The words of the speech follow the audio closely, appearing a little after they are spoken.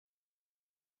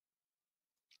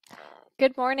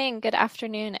Good morning, good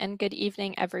afternoon, and good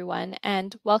evening, everyone,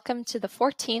 and welcome to the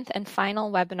 14th and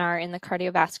final webinar in the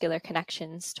Cardiovascular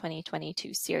Connections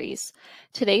 2022 series.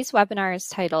 Today's webinar is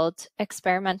titled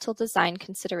Experimental Design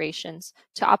Considerations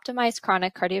to Optimize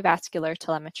Chronic Cardiovascular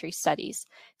Telemetry Studies,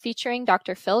 featuring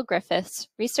Dr. Phil Griffiths,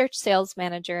 Research Sales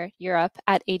Manager, Europe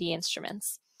at AD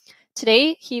Instruments.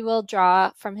 Today, he will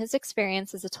draw from his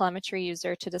experience as a telemetry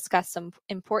user to discuss some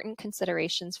important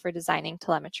considerations for designing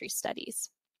telemetry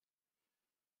studies.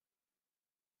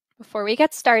 Before we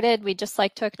get started, we'd just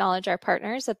like to acknowledge our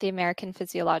partners at the American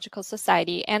Physiological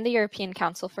Society and the European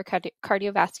Council for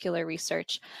Cardiovascular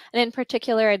Research. And in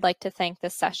particular, I'd like to thank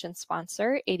this session's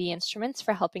sponsor, AD Instruments,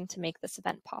 for helping to make this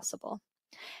event possible.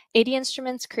 AD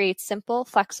Instruments creates simple,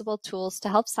 flexible tools to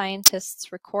help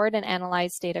scientists record and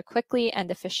analyze data quickly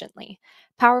and efficiently.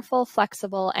 Powerful,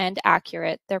 flexible, and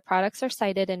accurate, their products are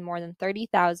cited in more than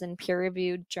 30,000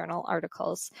 peer-reviewed journal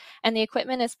articles, and the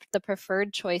equipment is the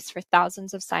preferred choice for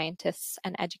thousands of scientists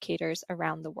and educators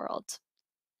around the world.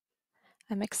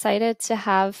 I'm excited to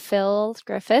have Phil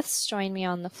Griffiths join me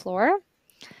on the floor.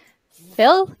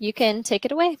 Phil, you can take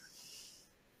it away.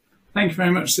 Thank you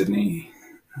very much, Sydney.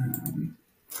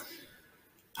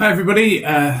 Hi everybody,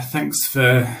 thanks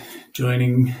for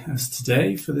joining us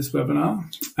today for this webinar.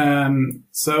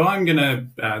 So I'm going to,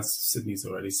 as Sydney's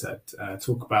already said,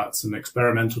 talk about some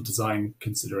experimental design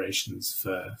considerations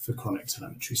for chronic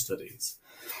telemetry studies.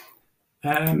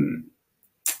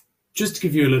 Just to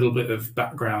give you a little bit of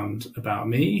background about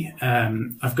me,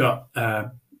 I've got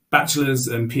a bachelor's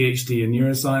and PhD in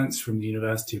neuroscience from the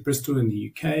University of Bristol in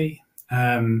the UK.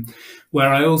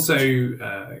 Where I also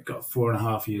got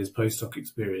 4.5 years postdoc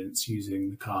experience using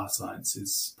the Car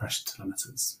Sciences pressure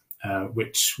telemeters,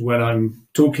 which when I'm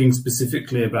talking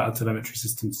specifically about a telemetry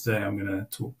system today, I'm going to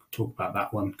talk about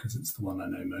that one because it's the one I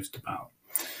know most about.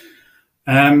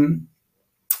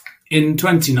 In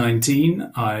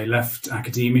 2019, I left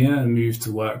academia and moved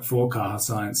to work for Car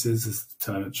Sciences as the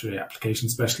telemetry application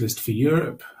specialist for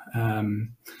Europe.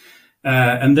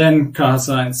 And then Car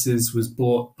Sciences was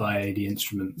bought by AD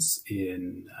Instruments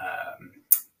in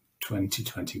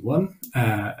 2021,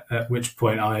 at which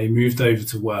point I moved over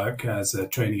to work as a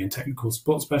training and technical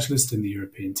support specialist in the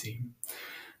European team.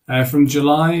 From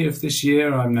July of this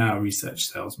year, I'm now research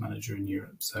sales manager in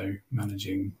Europe, so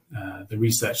managing the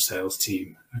research sales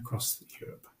team across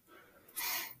Europe.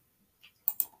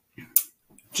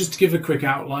 Just to give a quick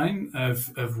outline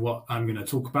of what I'm going to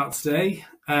talk about today.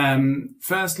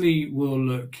 Firstly, we'll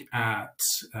look at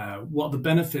what the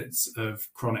benefits of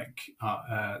chronic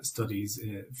studies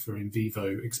for in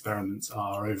vivo experiments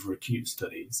are over acute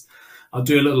studies. I'll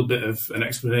do a little bit of an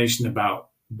explanation about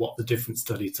what the different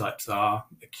study types are,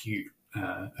 acute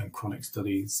and chronic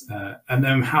studies, and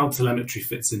then how telemetry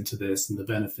fits into this and the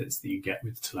benefits that you get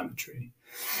with telemetry.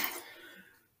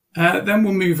 Then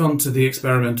we'll move on to the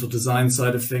experimental design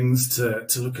side of things to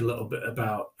look a little bit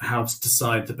about how to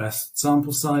decide the best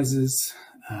sample sizes,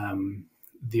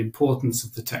 the importance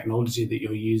of the technology that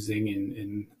you're using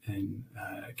in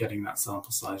getting that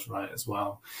sample size right as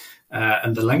well,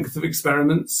 and the length of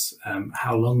experiments.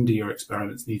 How long do your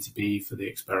experiments need to be for the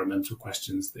experimental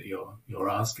questions that you're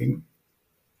asking?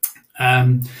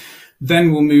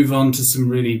 Then we'll move on to some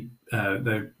really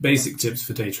the basic tips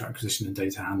for data acquisition and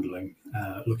data handling,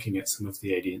 looking at some of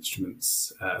the AD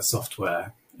Instruments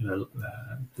software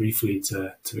briefly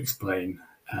to explain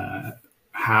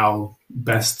how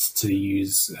best to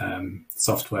use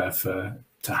software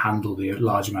to handle the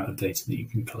large amount of data that you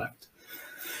can collect.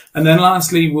 And then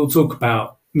lastly, we'll talk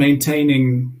about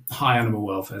maintaining high animal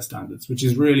welfare standards, which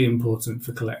is really important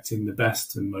for collecting the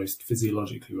best and most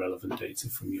physiologically relevant data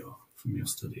from your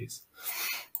studies.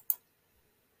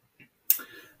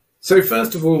 So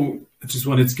first of all, I just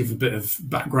wanted to give a bit of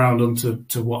background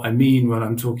onto what I mean when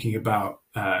I'm talking about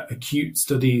acute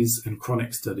studies and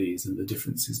chronic studies and the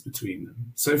differences between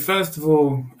them. So first of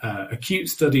all, acute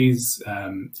studies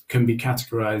can be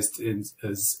categorized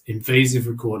as invasive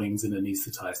recordings in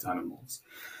anesthetized animals.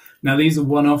 Now, these are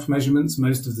one-off measurements.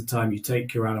 Most of the time you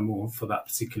take your animal for that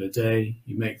particular day,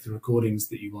 you make the recordings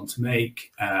that you want to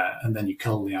make, and then you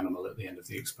cull the animal at the end of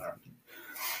the experiment.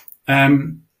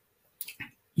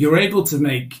 You're able to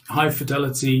make high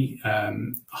fidelity,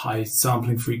 high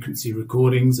sampling frequency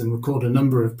recordings and record a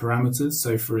number of parameters.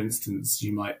 So for instance,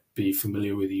 you might be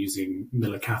familiar with using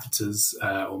Miller catheters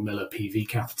or Miller PV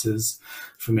catheters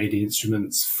from AD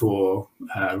Instruments for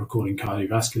recording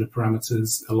cardiovascular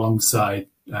parameters alongside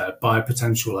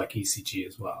biopotential like ECG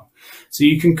as well. So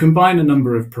you can combine a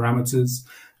number of parameters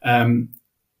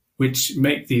which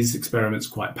make these experiments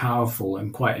quite powerful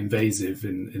and quite invasive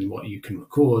in what you can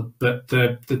record. But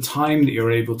the time that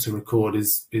you're able to record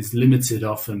is limited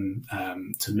often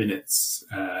to minutes,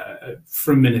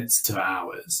 from minutes to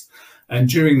hours. And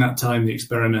during that time, the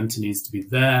experimenter needs to be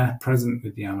there, present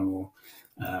with the animal,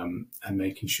 and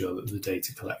making sure that the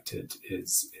data collected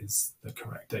is the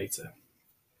correct data.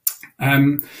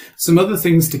 Some other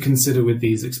things to consider with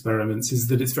these experiments is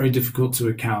that it's very difficult to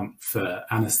account for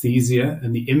anesthesia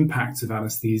and the impact of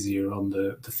anesthesia on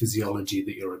the physiology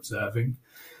that you're observing.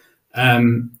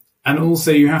 And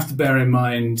also you have to bear in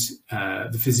mind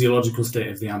the physiological state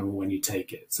of the animal when you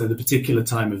take it. So the particular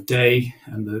time of day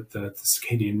and the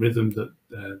circadian rhythm that,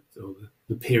 or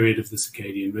the period of the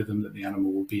circadian rhythm that the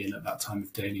animal will be in at that time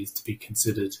of day needs to be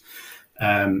considered.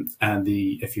 And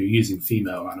if you're using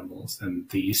female animals, then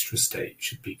the estrus state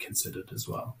should be considered as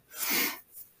well.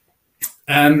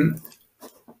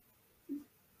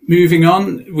 Moving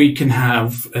on, we can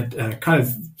have a kind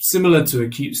of similar to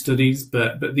acute studies,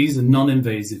 but these are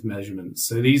non-invasive measurements.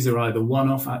 So these are either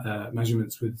one-off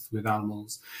measurements with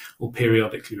animals or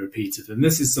periodically repeated. And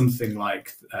this is something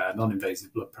like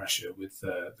non-invasive blood pressure with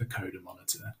the Coda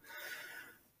monitor.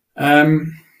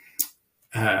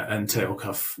 And tail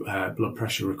cuff blood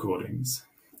pressure recordings.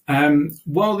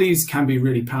 While these can be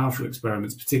really powerful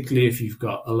experiments, particularly if you've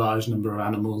got a large number of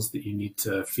animals that you need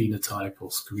to phenotype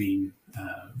or screen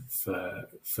for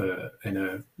in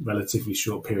a relatively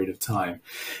short period of time,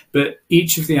 but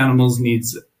each of the animals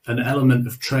needs an element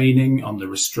of training on the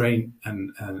restraint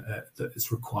and that is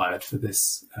required for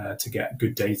this to get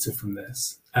good data from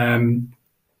this.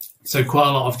 So quite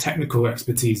a lot of technical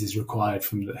expertise is required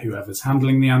from whoever's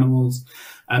handling the animals,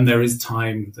 and there is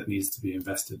time that needs to be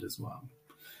invested as well.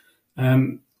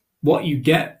 What you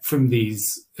get from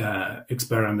these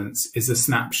experiments is a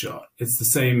snapshot. It's the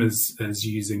same as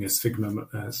using a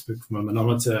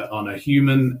sphygmomanometer on a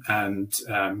human and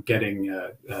getting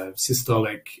a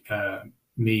systolic,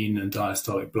 mean and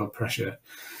diastolic blood pressure.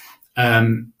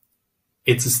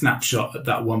 It's a snapshot at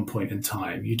that one point in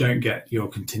time. You don't get your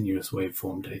continuous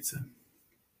waveform data.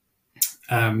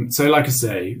 So like I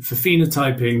say, for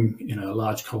phenotyping, a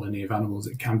large colony of animals,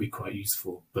 it can be quite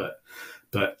useful, but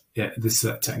yeah, this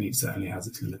technique certainly has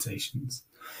its limitations.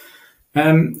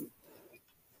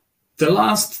 The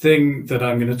last thing that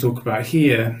I'm going to talk about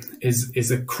here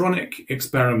is a chronic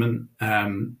experiment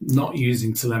not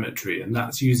using telemetry, and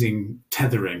that's using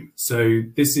tethering. So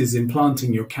this is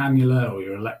implanting your cannula or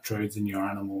your electrodes in your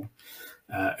animal,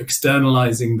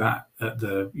 externalizing that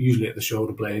usually at the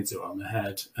shoulder blades or on the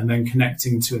head, and then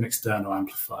connecting to an external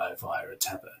amplifier via a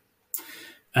tether.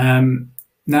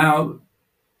 Now,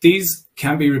 these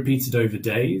can be repeated over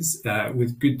days.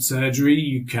 With good surgery,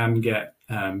 you can get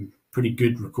pretty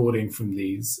good recording from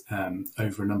these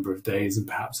over a number of days and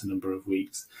perhaps a number of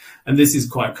weeks. And this is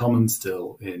quite common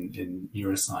still in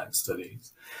neuroscience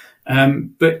studies.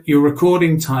 But your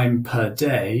recording time per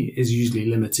day is usually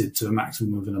limited to a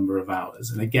maximum of a number of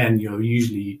hours. And again, you're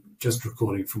usually just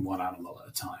recording from one animal at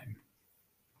a time.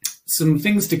 Some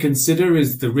things to consider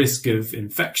is the risk of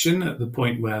infection at the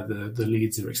point where the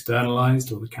leads are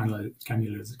externalized or the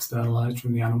cannula is externalized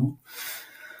from the animal.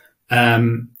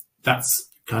 That's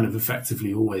kind of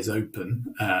effectively always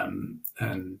open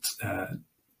and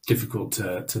difficult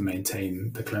to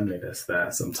maintain the cleanliness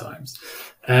there sometimes.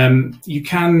 You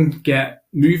can get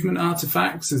movement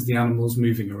artifacts as the animal's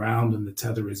moving around and the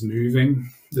tether is moving.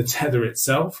 The tether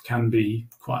itself can be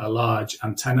quite a large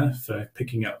antenna for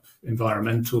picking up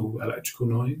environmental electrical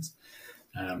noise.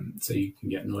 So you can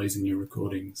get noise in your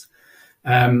recordings.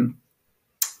 And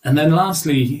then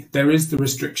lastly, there is the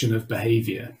restriction of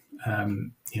behavior.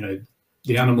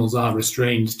 The animals are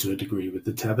restrained to a degree with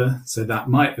the tether, so that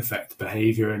might affect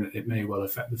behavior and it may well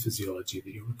affect the physiology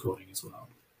that you're recording as well.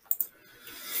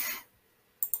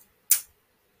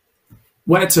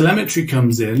 Where telemetry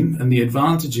comes in, and the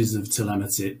advantages of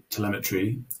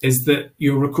telemetry, is that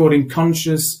you're recording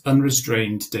conscious,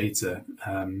 unrestrained data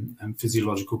and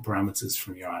physiological parameters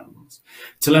from your animals.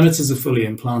 Telemeters are fully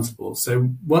implantable, so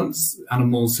once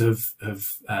animals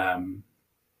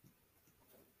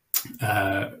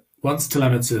once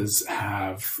telemeters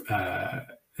have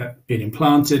been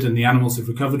implanted and the animals have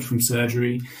recovered from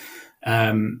surgery,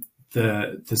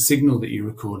 the signal that you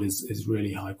record is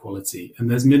really high quality, and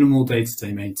there's minimal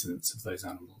day-to-day maintenance of those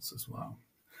animals as well.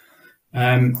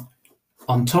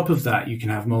 On top of that, you can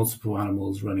have multiple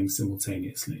animals running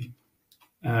simultaneously.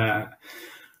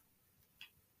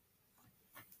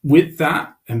 With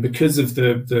that, and because of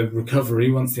the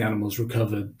recovery, once the animal's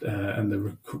recovered and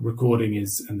the recording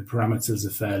is and the parameters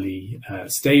are fairly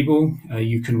stable,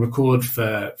 you can record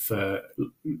for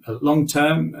long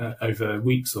term over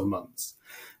weeks or months,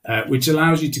 which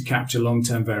allows you to capture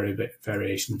long-term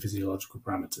variation in physiological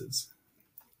parameters.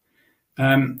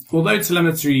 Although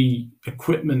telemetry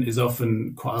equipment is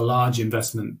often quite a large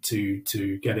investment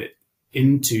to get it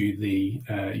into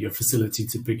your facility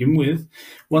to begin with,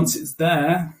 once it's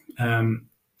there,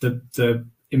 the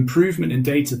improvement in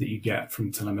data that you get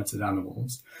from telemetred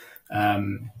animals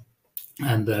and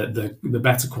the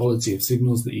better quality of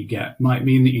signals that you get might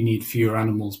mean that you need fewer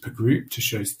animals per group to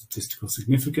show statistical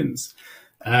significance,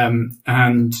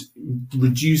 and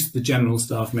reduce the general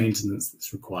staff maintenance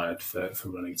that's required for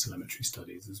running telemetry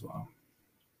studies as well.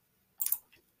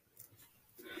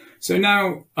 So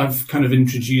now I've kind of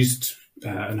introduced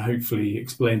and hopefully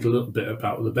explained a little bit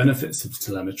about the benefits of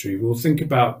telemetry. We'll think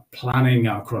about planning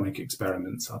our chronic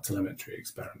experiments, our telemetry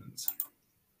experiments.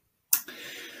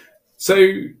 So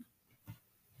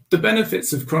the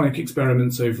benefits of chronic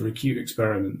experiments over acute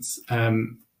experiments.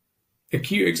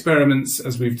 Acute experiments,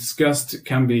 as we've discussed,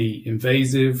 can be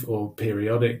invasive or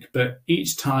periodic, but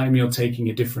each time you're taking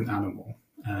a different animal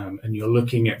and you're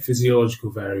looking at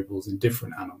physiological variables in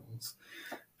different animals.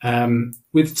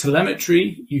 With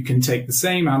telemetry, you can take the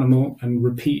same animal and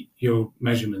repeat your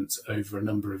measurements over a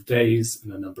number of days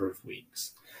and a number of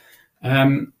weeks.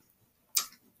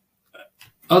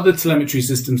 Other telemetry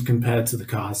systems compared to the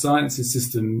Caja Sciences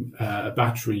system are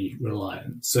battery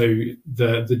reliant. So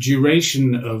the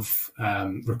duration of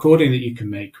recording that you can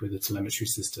make with a telemetry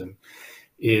system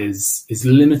is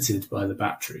limited by the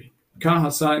battery.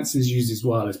 Caja Sciences uses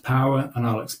wireless power, and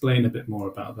I'll explain a bit more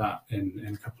about that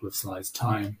in a couple of slides'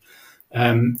 time.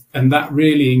 And that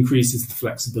really increases the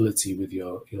flexibility with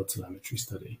your telemetry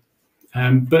study.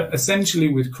 But essentially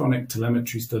with chronic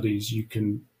telemetry studies, you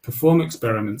can perform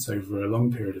experiments over a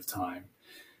long period of time.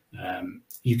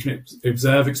 You can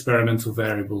observe experimental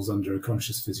variables under a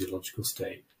conscious physiological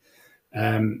state.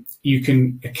 You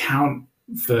can account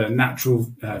for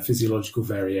natural physiological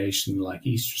variation like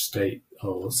estrous state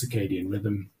or circadian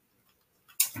rhythm.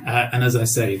 And as I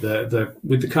say,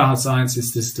 with the Caja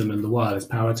Sciences system and the wireless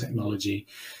power technology,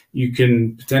 you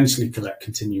can potentially collect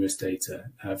continuous data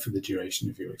for the duration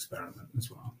of your experiment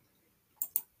as well.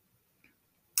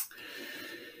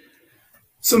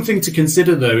 Something to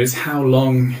consider, though, is how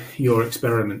long your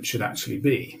experiment should actually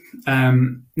be.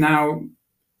 Now,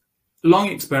 long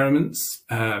experiments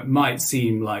might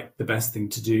seem like the best thing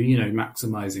to do,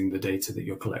 maximizing the data that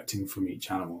you're collecting from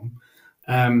each animal.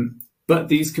 But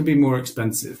these can be more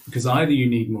expensive because either you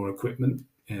need more equipment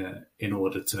in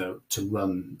order to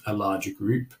run a larger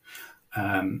group,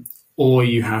 or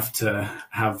you have to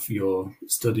have your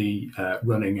study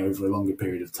running over a longer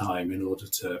period of time in order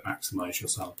to maximize your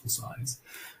sample size.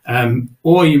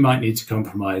 Or you might need to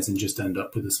compromise and just end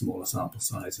up with a smaller sample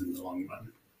size in the long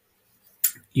run.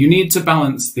 You need to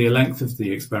balance the length of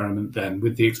the experiment then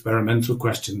with the experimental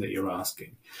question that you're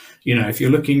asking. If you're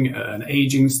looking at an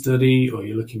aging study or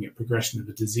you're looking at progression of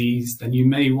a disease, then you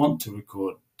may want to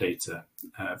record data,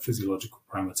 physiological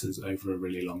parameters over a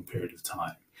really long period of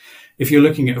time. If you're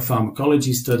looking at a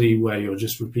pharmacology study where you're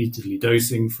just repeatedly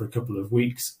dosing for a couple of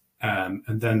weeks, and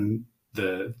then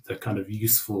the kind of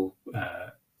useful,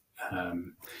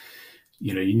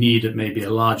 you need maybe a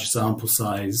larger sample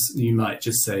size, you might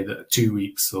just say that 2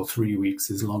 weeks or 3 weeks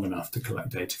is long enough to collect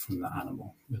data from that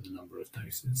animal with a number of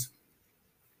doses.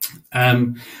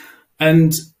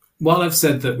 And while I've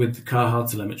said that with the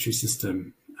Caja telemetry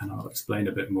system, and I'll explain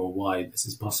a bit more why this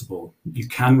is possible, you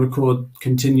can record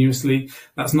continuously,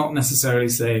 that's not necessarily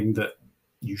saying that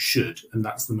you should, and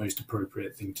that's the most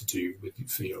appropriate thing to do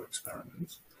for your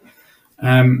experiments.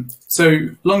 So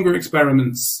longer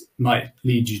experiments might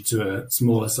lead you to a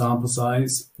smaller sample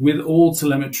size. With all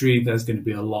telemetry, there's going to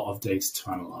be a lot of data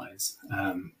to analyze.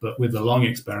 But with a long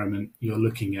experiment, you're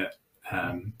looking at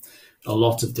a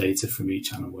lot of data from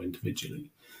each animal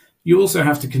individually. You also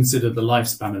have to consider the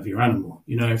lifespan of your animal.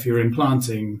 If you're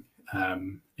implanting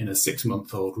in a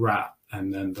 6-month-old rat,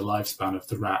 and then the lifespan of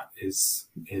the rat is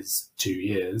 2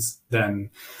 years, then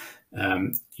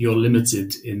you're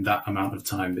limited in that amount of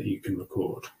time that you can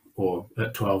record, or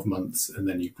at 12 months, and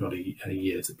then you've got a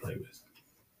year to play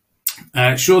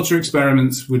with. Shorter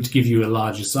experiments would give you a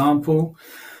larger sample,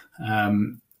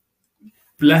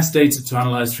 less data to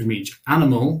analyze from each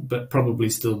animal, but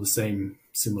probably still the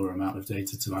similar amount of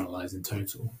data to analyze in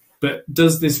total. But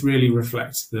does this really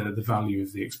reflect the value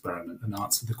of the experiment and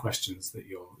answer the questions that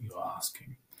you're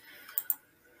asking?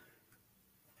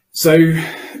 So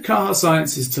Cardiovascular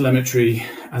Sciences telemetry,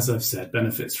 as I've said,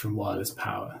 benefits from wireless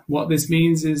power. What this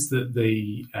means is that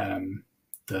the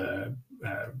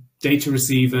data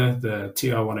receiver, the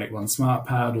TR181 smart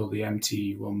pad or the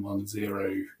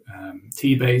MT110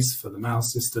 T-base for the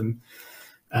mouse system,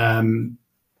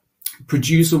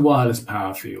 produce a wireless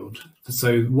power field.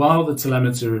 So while the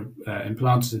telemeter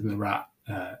implanted in the rat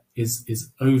is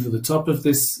over the top of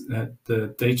this,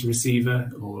 the data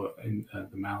receiver, or in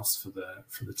the mouse for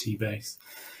the T-base,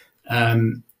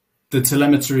 the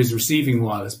telemeter is receiving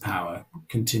wireless power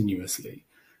continuously,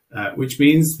 which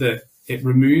means that it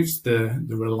removes the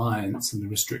reliance and the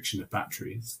restriction of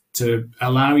batteries to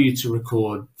allow you to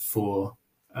record for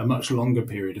a much longer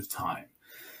period of time.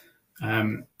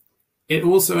 It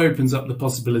also opens up the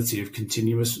possibility of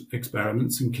continuous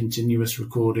experiments and continuous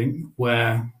recording,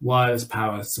 where wireless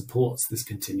power supports this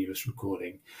continuous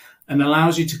recording and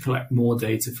allows you to collect more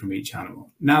data from each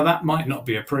animal. Now, that might not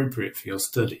be appropriate for your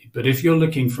study, but if you're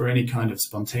looking for any kind of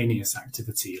spontaneous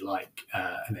activity like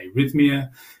an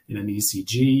arrhythmia in an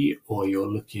ECG, or you're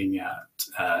looking at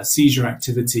seizure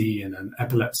activity in an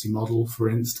epilepsy model, for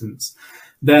instance,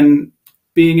 then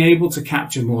being able to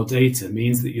capture more data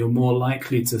means that you're more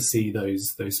likely to see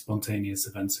those spontaneous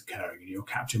events occurring, and you'll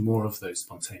capture more of those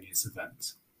spontaneous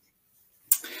events.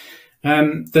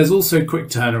 There's also quick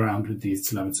turnaround with these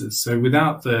telemeters. So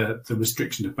without the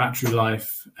restriction of battery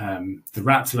life, the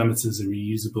rat telemeters are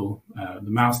reusable.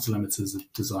 The mouse telemeters are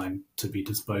designed to be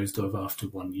disposed of after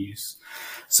one use.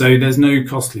 So there's no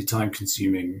costly,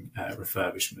 time-consuming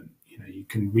refurbishment. You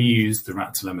can reuse the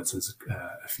rat telemeters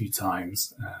a few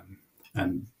times,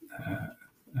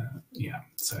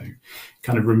 so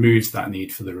kind of removes that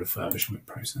need for the refurbishment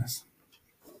process.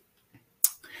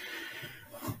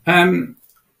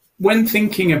 When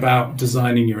thinking about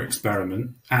designing your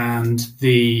experiment and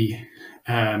the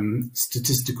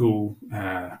statistical,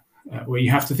 well,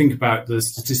 you have to think about the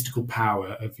statistical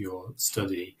power of your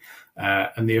study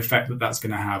and the effect that that's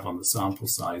going to have on the sample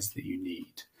size that you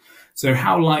need. So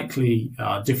how likely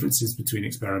are differences between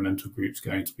experimental groups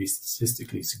going to be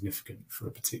statistically significant for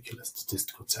a particular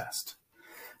statistical test?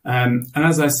 And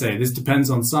as I say, this depends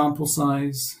on sample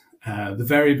size, the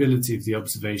variability of the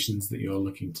observations that you're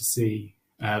looking to see,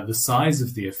 the size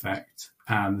of the effect,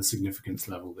 and the significance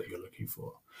level that you're looking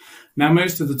for. Now,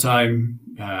 most of the time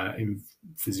in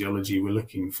physiology, we're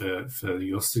looking for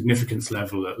your significance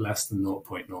level at less than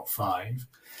 0.05.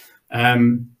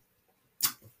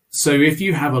 So if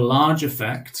you have a large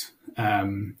effect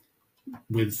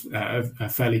with a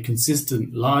fairly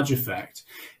consistent large effect,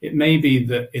 it may be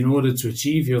that in order to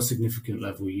achieve your significant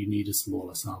level, you need a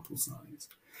smaller sample size.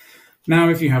 Now,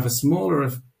 if you have a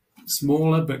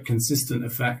smaller but consistent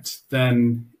effect,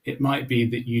 then it might be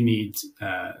that you need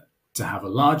to have a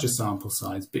larger sample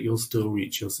size, but you'll still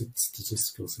reach your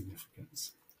statistical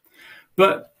significance.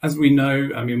 But as we know,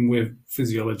 I mean, we're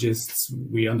physiologists,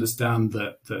 we understand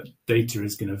that data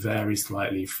is going to vary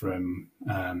slightly from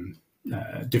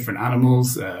different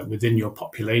animals. Within your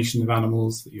population of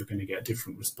animals, that you're going to get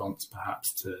different response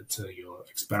perhaps to your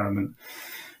experiment.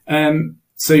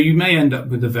 So you may end up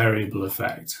with a variable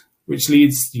effect, which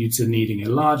leads you to needing a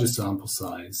larger sample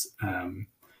size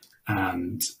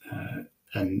and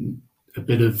a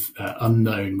bit of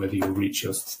unknown whether you'll reach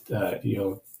your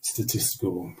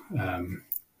statistical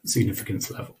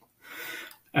significance level.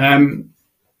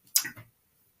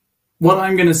 What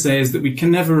I'm going to say is that we can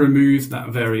never remove that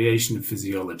variation of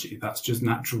physiology. That's just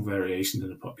natural variation in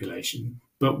the population.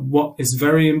 But what is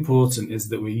very important is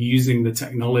that we're using the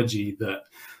technology that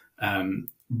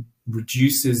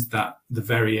reduces the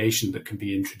variation that can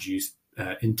be introduced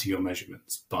into your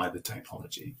measurements by the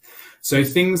technology. So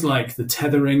things like the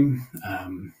tethering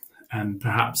and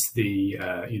perhaps the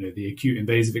acute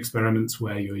invasive experiments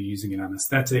where you're using an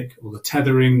anesthetic, or the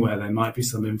tethering where there might be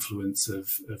some influence of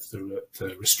the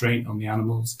restraint on the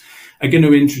animals, are going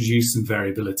to introduce some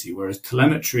variability, whereas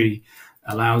telemetry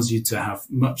allows you to have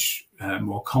much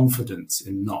more confidence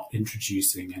in not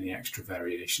introducing any extra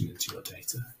variation into your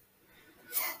data.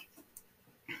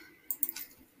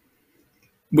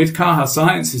 With Cardiovascular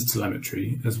Sciences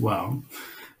telemetry as well,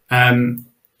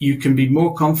 you can be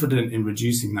more confident in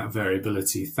reducing that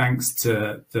variability thanks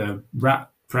to the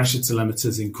rat pressure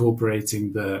telemeters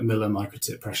incorporating the Miller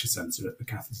microtip pressure sensor at the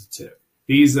catheter tip.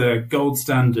 These are gold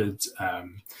standard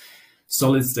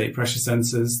solid state pressure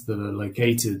sensors that are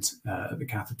located at the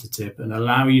catheter tip and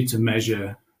allow you to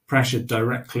measure pressure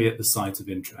directly at the site of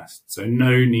interest. So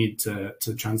no need to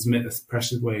transmit a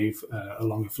pressure wave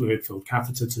along a fluid-filled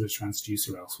catheter to a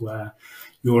transducer elsewhere.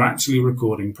 You're actually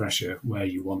recording pressure where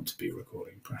you want to be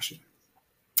recording pressure.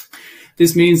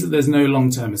 This means that there's no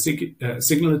long-term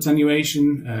signal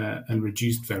attenuation and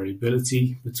reduced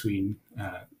variability between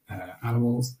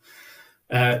animals.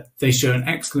 They show an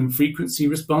excellent frequency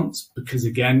response because,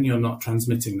 again, you're not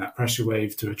transmitting that pressure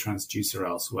wave to a transducer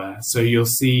elsewhere. So you'll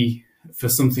see for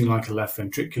something like a left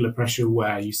ventricular pressure,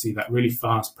 where you see that really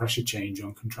fast pressure change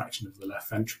on contraction of the left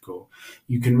ventricle,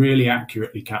 you can really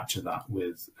accurately capture that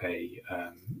with a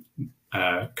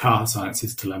Cardiovascular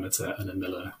Sciences telemeter and a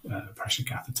Miller pressure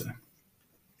catheter.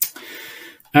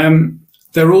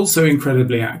 They're also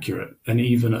incredibly accurate and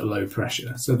even at low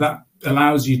pressure. So that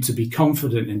allows you to be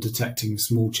confident in detecting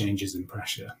small changes in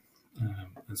pressure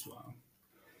as well.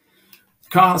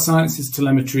 Cardiovascular Sciences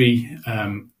telemetry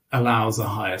allows a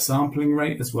higher sampling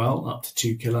rate as well, up to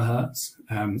 2 kilohertz.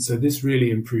 So this really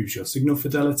improves your signal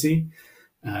fidelity.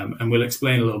 And we'll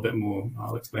explain a little bit more.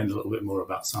 I'll explain a little bit more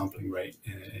about sampling rate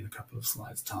in a couple of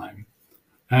slides' time.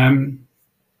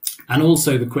 And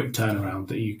also the quick turnaround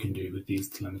that you can do with these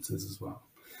telemeters as well.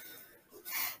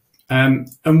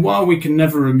 And while we can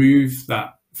never remove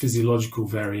that physiological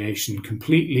variation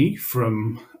completely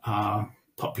from our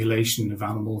population of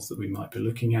animals that we might be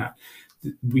looking at,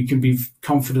 we can be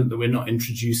confident that we're not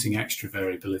introducing extra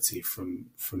variability from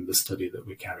the study that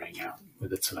we're carrying out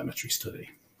with a telemetry study.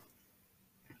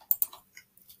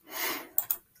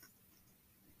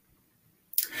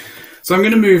 So I'm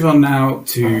going to move on now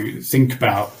to think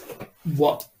about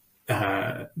what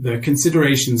the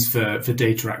considerations for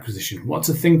data acquisition, what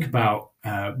to think about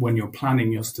when you're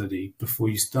planning your study, before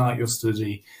you start your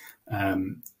study,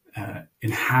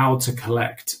 in how to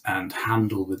collect and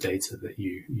handle the data that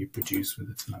you produce with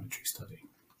a telemetry study.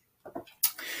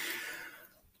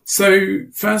 So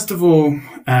first of all,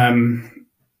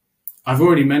 I've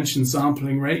already mentioned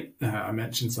sampling rate. I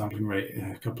mentioned sampling rate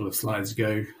a couple of slides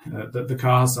ago, that the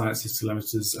Cardiovascular Sciences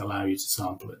telemeters allow you to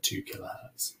sample at 2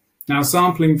 kilohertz. Now,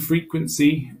 sampling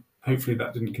frequency, hopefully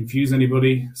that didn't confuse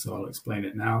anybody, so I'll explain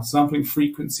it now. Sampling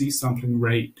frequency, sampling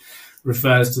rate,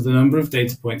 refers to the number of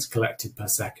data points collected per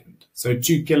second. So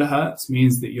 2 kilohertz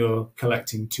means that you're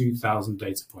collecting 2,000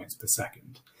 data points per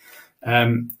second.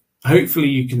 Hopefully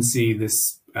you can see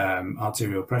this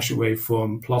arterial pressure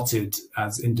waveform plotted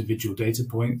as individual data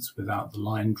points without the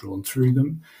line drawn through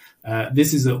them.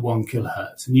 This is at 1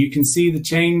 kilohertz, and you can see the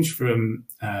change from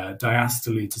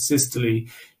diastole to systole.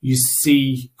 You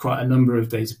see quite a number of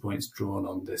data points drawn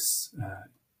on this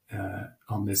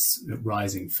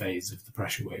rising phase of the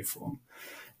pressure waveform.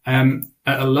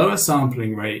 At a lower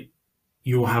sampling rate,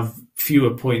 you'll have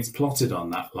fewer points plotted on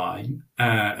that line,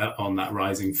 on that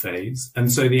rising phase.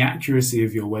 And so the accuracy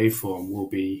of your waveform will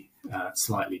be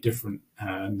slightly different,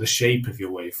 and the shape of your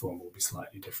waveform will be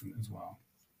slightly different as well.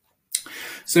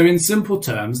 So in simple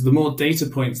terms, the more data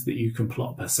points that you can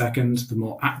plot per second, the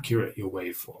more accurate your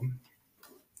waveform.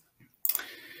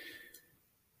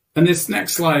 And this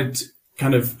next slide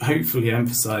kind of hopefully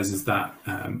emphasizes that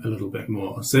a little bit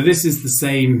more. So this is the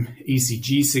same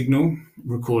ECG signal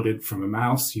recorded from a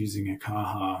mouse using a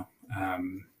Cardiovascular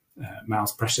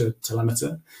mouse pressure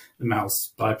telemeter, the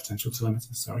mouse bipotential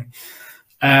telemeter, sorry.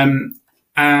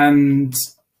 And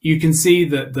you can see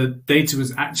that the data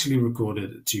was actually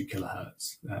recorded at 2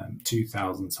 kilohertz,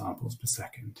 2,000 samples per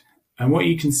second. And what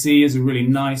you can see is a really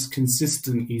nice,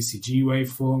 consistent ECG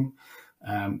waveform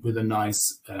with a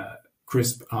nice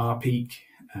crisp R peak,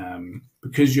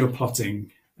 because you're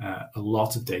plotting a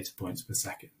lot of data points per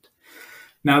second.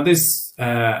 Now this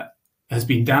has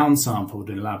been downsampled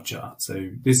in lab charts.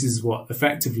 So this is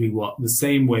effectively what the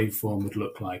same waveform would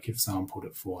look like if sampled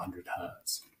at 400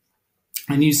 hertz.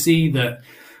 And you see that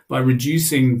by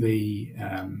reducing the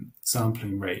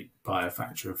sampling rate by a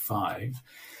factor of 5,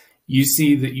 you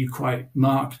see that you quite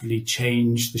markedly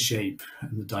change the shape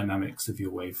and the dynamics of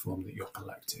your waveform that you're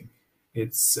collecting.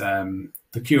 It's the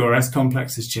QRS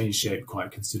complex has changed shape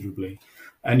quite considerably.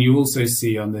 And you also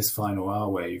see on this final R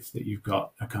wave that you've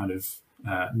got a kind of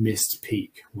missed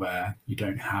peak where you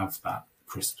don't have that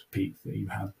crisp peak that you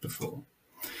had before.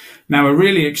 Now, a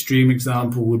really extreme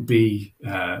example would be,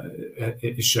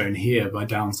 it is shown here by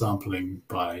downsampling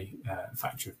by a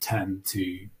factor of 10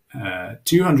 to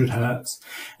 200 hertz.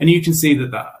 And you can see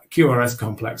that that QRS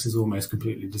complex has almost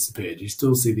completely disappeared. You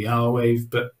still see the R wave,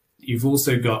 but you've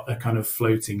also got a kind of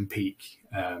floating peak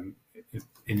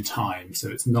in time, so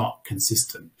it's not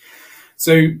consistent.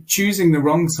 So choosing the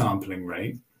wrong sampling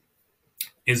rate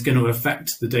is going to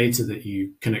affect the data that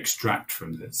you can extract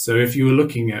from this. So if you were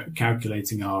looking at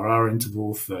calculating RR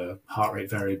interval for heart rate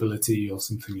variability or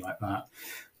something like that,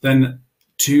 then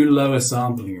too low a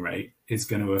sampling rate is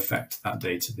going to affect that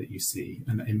data that you see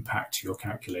and impact your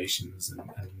calculations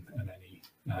and any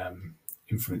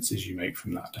inferences you make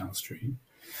from that downstream.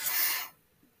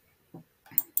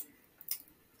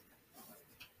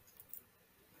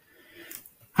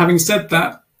 Having said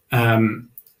that,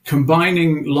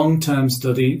 combining long-term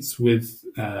studies with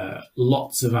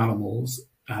lots of animals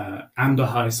and a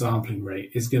high sampling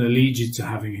rate is going to lead you to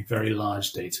having very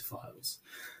large data files.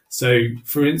 So,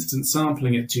 for instance,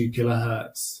 sampling at 2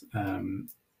 kilohertz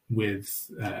with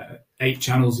 8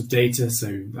 channels of data,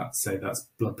 so let's say that's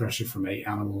blood pressure from 8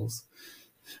 animals,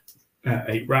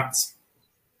 8 rats,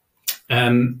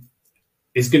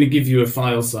 is going to give you a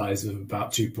file size of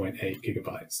about 2.8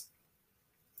 gigabytes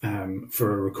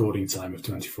for a recording time of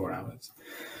 24 hours.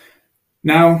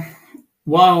 Now,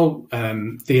 while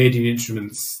the AD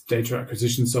Instruments data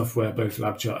acquisition software, both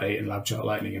LabChart 8 and LabChart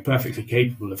Lightning, are perfectly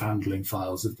capable of handling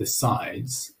files of this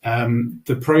size,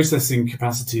 the processing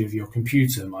capacity of your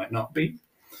computer might not be.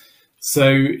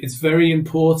 So it's very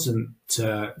important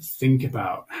to think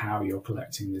about how you're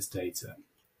collecting this data.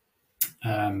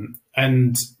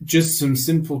 And just some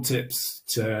simple tips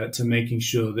to making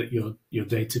sure that your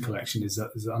data collection is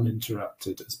as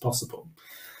uninterrupted as possible.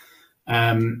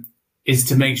 Is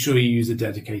to make sure you use a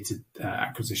dedicated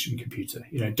acquisition computer.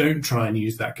 Don't try and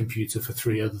use that computer for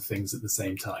 3 other things at the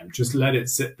same time. Just let it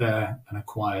sit there and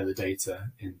acquire the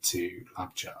data into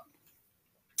LabChart.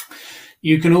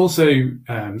 You can also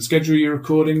schedule your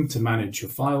recording to manage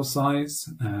your file size.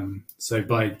 So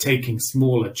by taking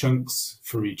smaller chunks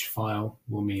for each file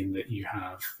will mean that you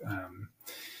have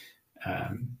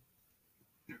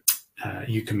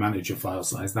you can manage your file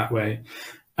size that way.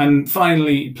 And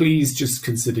finally, please just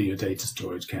consider your data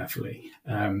storage carefully.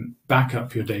 Back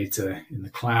up your data in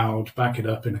the cloud, back it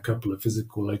up in a couple of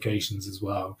physical locations as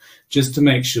well, just to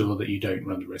make sure that you don't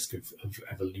run the risk of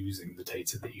ever losing the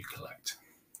data that you collect.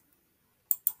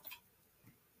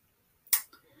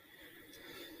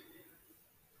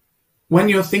 When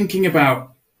you're thinking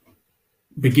about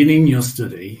beginning your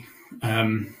study,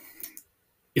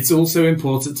 it's also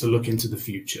important to look into the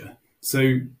future.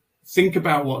 So think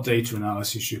about what data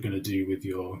analysis you're going to do with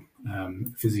your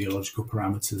physiological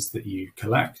parameters that you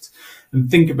collect,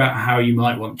 and think about how you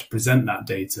might want to present that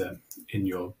data in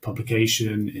your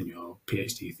publication, in your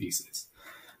PhD thesis.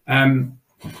 And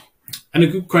a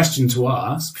good question to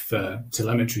ask for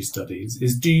telemetry studies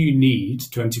is, do you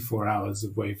need 24 hours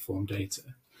of waveform data?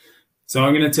 So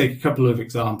I'm going to take a couple of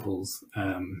examples,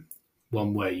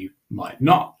 one where you might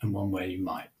not and one where you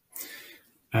might.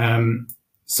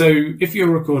 So if you're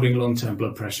recording long-term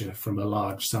blood pressure from a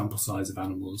large sample size of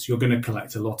animals, you're going to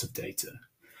collect a lot of data.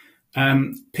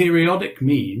 Periodic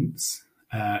means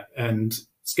and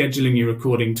scheduling your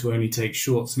recording to only take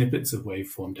short snippets of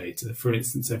waveform data, for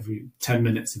instance, every 10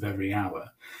 minutes of every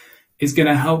hour, is going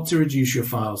to help to reduce your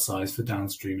file size for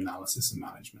downstream analysis and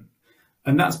management.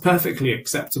 And that's perfectly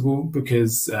acceptable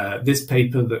because this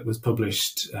paper that was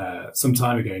published some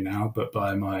time ago now, but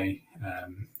by my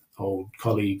old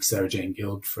colleague Sarah Jane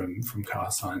Guild from Car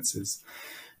Sciences,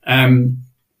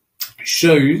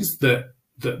 shows that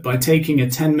by taking a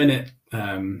 10-minute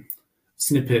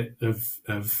snippet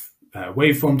of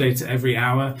waveform data every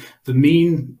hour, the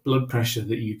mean blood pressure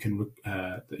that you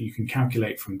can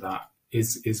calculate from that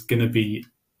is going to be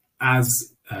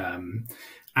as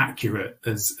accurate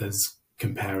as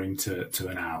comparing to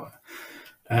an hour,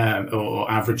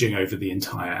 or averaging over the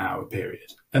entire hour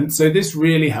period. And so this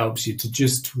really helps you to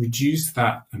just reduce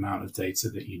that amount of data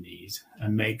that you need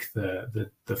and make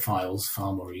the files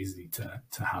far more easy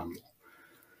to handle.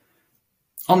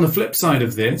 On the flip side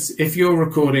of this, if you're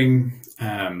recording,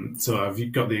 so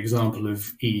I've got the example of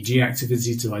EEG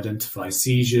activity to identify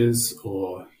seizures,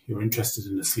 or you're interested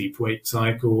in a sleep-wake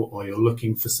cycle, or you're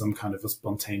looking for some kind of a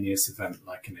spontaneous event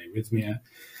like an arrhythmia,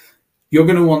 you're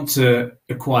going to want to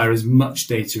acquire as much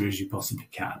data as you possibly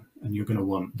can, and you're going to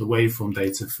want the waveform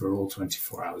data for all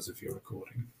 24 hours of your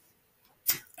recording.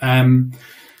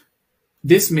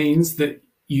 This means that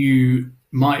you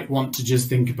might want to just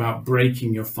think about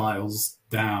breaking your files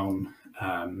down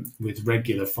with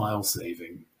regular file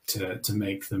saving to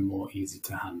make them more easy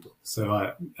to handle.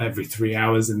 So every 3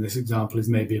 hours in this example is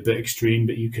maybe a bit extreme,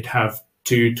 but you could have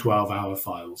 2 12-hour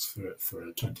files for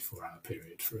a 24-hour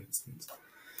period, for instance.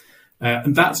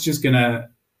 And that's just going to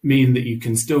mean that you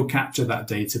can still capture that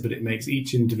data, but it makes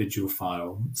each individual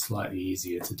file slightly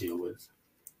easier to deal with.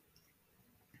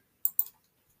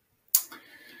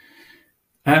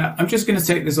 I'm just going to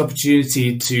take this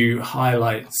opportunity to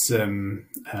highlight some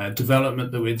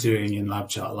development that we're doing in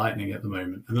LabChart Lightning at the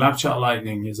moment. And LabChart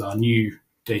Lightning is our new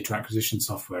data acquisition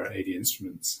software at AD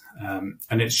Instruments.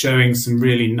 And it's showing some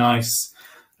really nice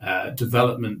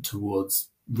development towards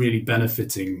really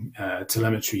benefiting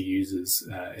telemetry users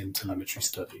in telemetry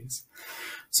studies.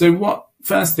 So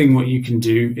first thing what you can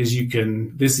do is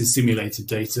this is simulated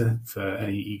data for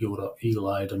any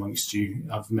eagle-eyed amongst you.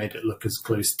 I've made it look as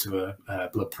close to a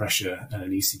blood pressure and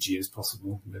an ECG as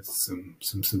possible with some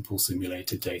simple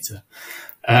simulated data.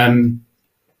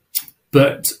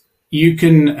 But you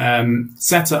can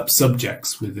set up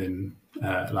subjects within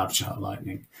LabChart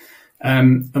Lightning.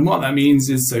 And what that means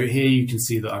is, so here you can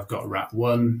see that I've got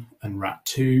rat1 and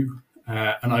rat2,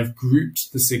 and I've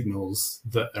grouped the signals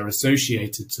that are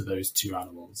associated to those two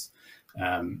animals,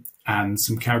 and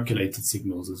some calculated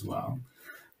signals as well.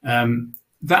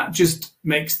 That just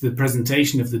makes the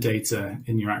presentation of the data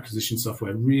in your acquisition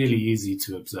software really easy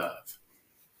to observe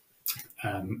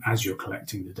as you're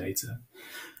collecting the data.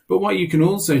 But what you can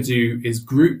also do is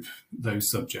group those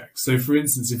subjects. So for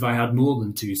instance, if I had more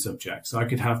than two subjects, I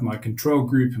could have my control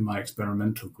group and my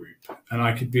experimental group, and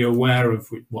I could be aware of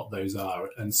what those are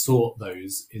and sort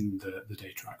those in the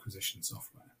data acquisition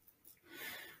software.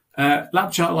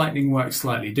 LabChart Lightning works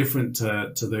slightly different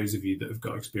to those of you that have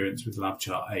got experience with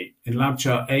LabChart 8. In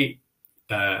LabChart 8,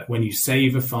 when you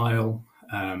save a file,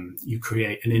 you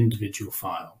create an individual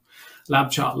file.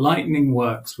 LabChart Lightning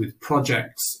works with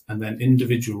projects and then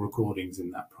individual recordings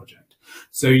in that project.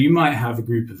 So you might have a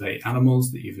group of 8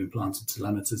 animals that you've implanted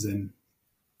telemeters in,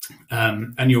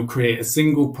 and you'll create a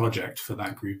single project for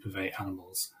that group of 8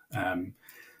 animals. And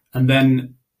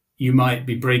then you might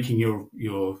be breaking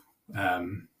your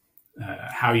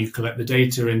how you collect the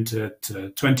data into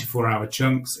 24-hour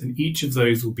chunks, and each of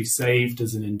those will be saved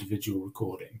as an individual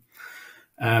recording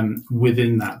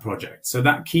within that project. So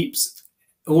that keeps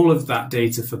all of that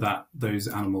data for those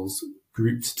animals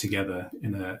grouped together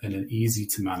in an easy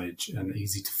to manage and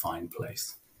easy to find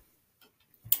place.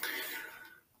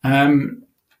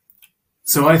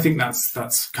 So I think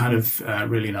that's kind of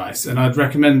really nice, and I'd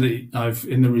recommend that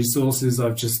in the resources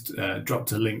I've just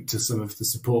dropped a link to some of the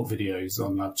support videos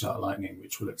on LabChart Lightning,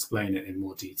 which will explain it in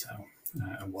more detail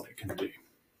and what it can do.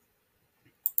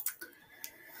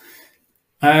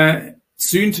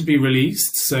 Soon to be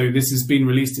released, so this has been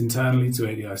released internally to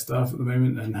ADI staff at the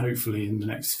moment, and hopefully in the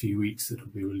next few weeks it'll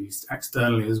be released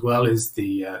externally as well, is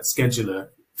the scheduler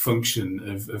function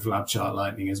of LabChart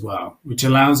Lightning as well, which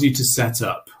allows you to set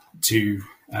up to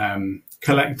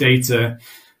collect data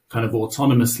kind of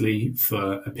autonomously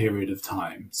for a period of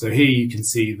time. So here you can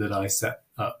see that I set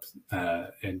up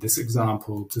in this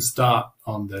example to start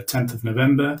on the 10th of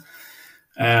November.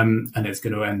 And it's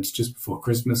going to end just before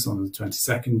Christmas on the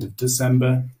 22nd of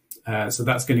December. So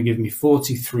that's going to give me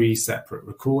 43 separate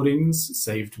recordings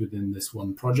saved within this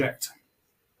one project.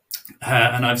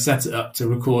 And I've set it up to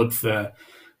record to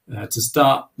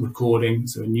start recording.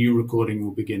 So a new recording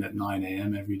will begin at 9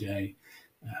 a.m. every day.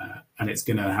 And it's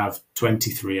going to have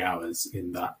 23 hours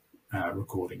in that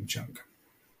recording chunk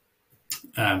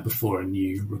before a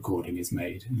new recording is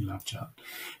made in LabChart.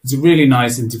 It's a really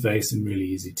nice interface and really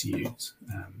easy to use.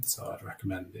 So I'd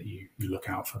recommend that you look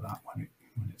out for that when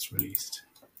it's released.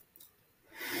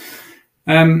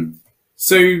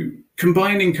 So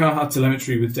combining Cardiovascular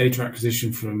Telemetry with data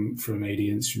acquisition from AD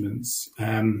instruments,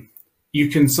 you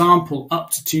can sample up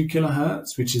to 2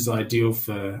 kilohertz, which is ideal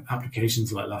for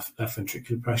applications like left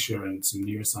ventricular pressure and some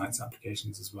neuroscience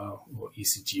applications as well, or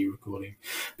ECG recording.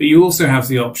 But you also have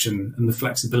the option and the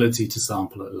flexibility to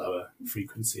sample at lower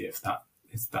frequency if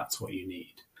that's what you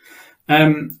need.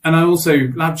 And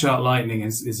LabChart Lightning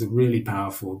is a really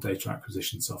powerful data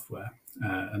acquisition software,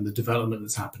 and the development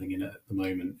that's happening in it at the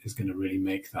moment is going to really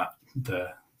make that the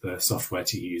software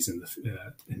to use in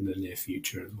the near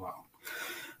future as well.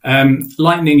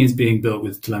 Lightning is being built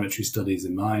with telemetry studies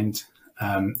in mind.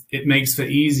 It makes for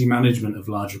easy management of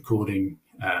large recording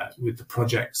with the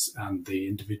projects and the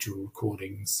individual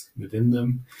recordings within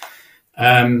them.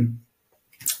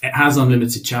 It has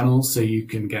unlimited channels, so you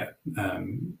can get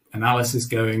analysis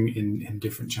going in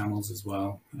different channels as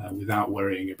well without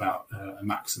worrying about a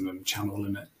maximum channel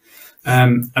limit.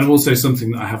 And also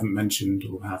something that I haven't mentioned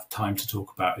or have time to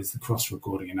talk about is the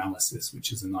cross-recording analysis,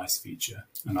 which is a nice feature.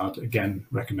 And I'd again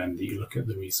recommend that you look at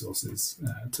the resources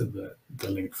to the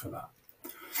link for that.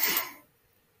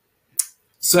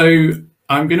 So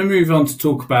I'm going to move on to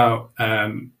talk about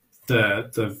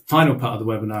the final part of the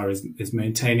webinar is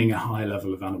maintaining a high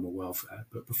level of animal welfare.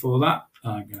 But before that,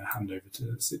 I'm going to hand over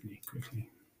to Sydney quickly.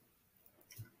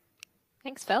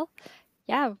 Thanks, Phil.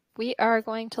 Yeah, we are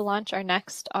going to launch our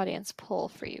next audience poll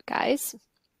for you guys.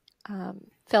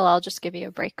 Phil, I'll just give you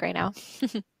a break right now.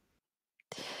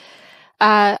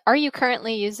 Are you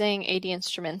currently using AD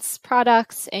Instruments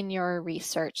products in your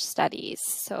research studies?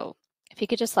 So if you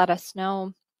could just let us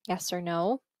know yes or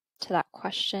no to that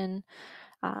question,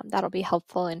 that'll be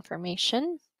helpful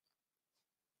information.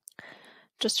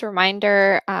 just a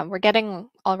reminder, we're getting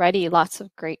already lots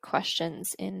of great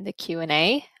questions in the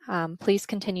Q&A. Please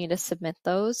continue to submit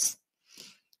those.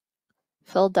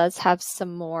 Phil does have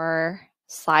some more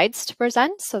slides to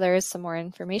present, so there is some more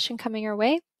information coming your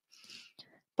way,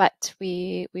 but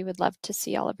we would love to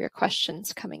see all of your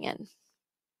questions coming in.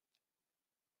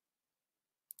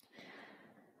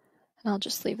 And I'll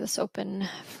just leave this open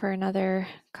for another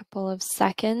couple of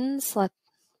seconds. Let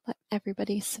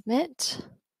everybody submit.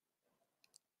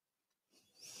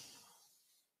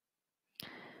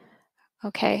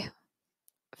 Okay,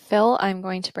 Phil, I'm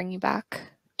going to bring you back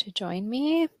to join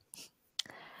me.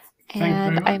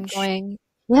 And I'm going,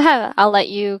 I'll let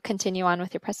you continue on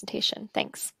with your presentation.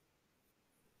 Thanks.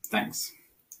 Thanks.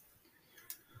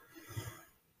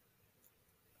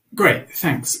 Great,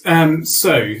 thanks.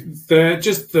 So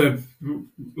just the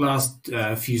last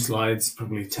few slides,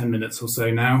 probably 10 minutes or so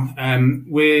now.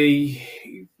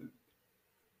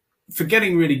 For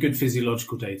getting really good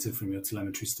physiological data from your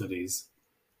telemetry studies,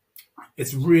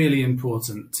 it's really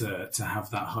important to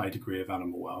have that high degree of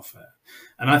animal welfare.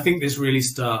 And I think this really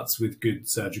starts with good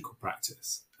surgical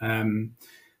practice.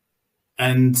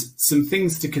 And some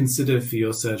things to consider for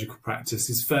your surgical practice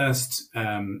is first,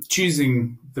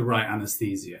 choosing the right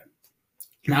anesthesia.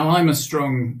 Now, I'm a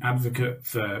strong advocate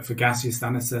for gaseous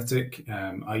anesthetic.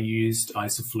 I used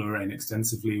isoflurane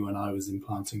extensively when I was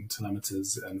implanting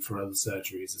telemeters and for other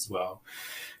surgeries as well.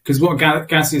 Because what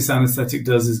gaseous anesthetic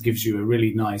does is gives you a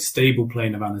really nice stable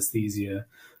plane of anesthesia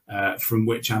from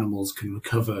which animals can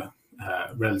recover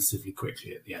relatively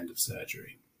quickly at the end of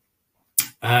surgery.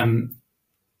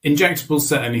 Injectables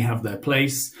certainly have their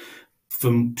place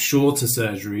for shorter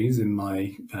surgeries, in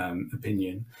my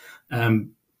opinion.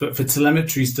 But for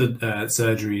telemetry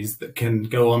surgeries that can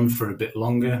go on for a bit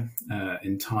longer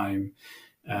in time,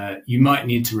 you might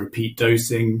need to repeat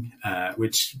dosing,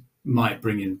 which might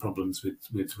bring in problems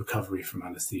with recovery from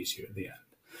anesthesia at the end.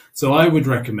 So I would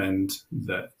recommend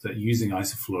that using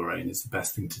isoflurane is the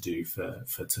best thing to do for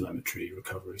telemetry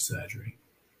recovery surgery.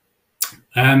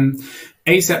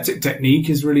 Aseptic technique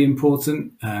is really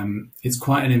important. It's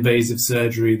quite an invasive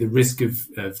surgery. The risk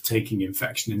of taking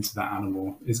infection into that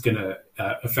animal is going to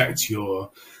affect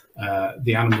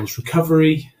the animal's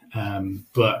recovery.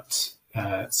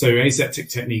 So aseptic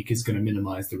technique is going to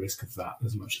minimize the risk of that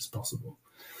as much as possible.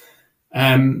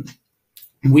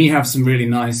 We have some really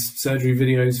nice surgery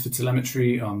videos for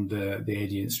telemetry on the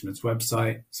AD Instruments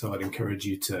website, so I'd encourage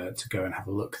you to go and have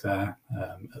a look there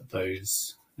at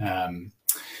those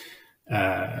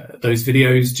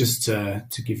videos, just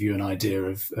to give you an idea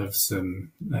of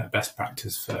some best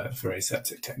practice for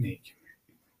aseptic technique.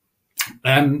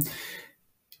 As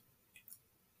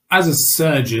a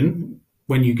surgeon,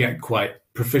 when you get quite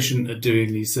proficient at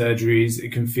doing these surgeries,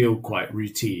 it can feel quite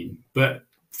routine. But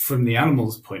from the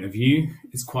animal's point of view,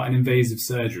 it's quite an invasive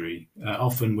surgery.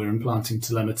 Often we're implanting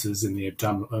telemeters in the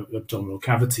abdominal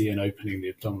cavity and opening the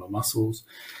abdominal muscles.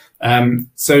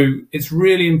 So it's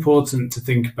really important to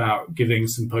think about giving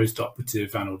some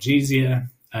post-operative analgesia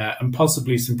and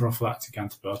possibly some prophylactic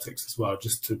antibiotics as well,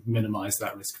 just to minimize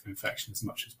that risk of infection as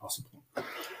much as possible.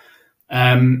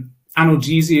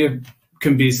 Analgesia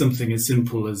can be something as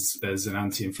simple as an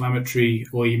anti-inflammatory,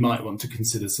 or you might want to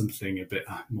consider something a bit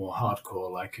more hardcore,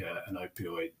 like an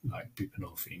opioid, like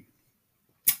buprenorphine.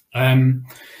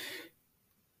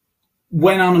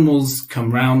 When animals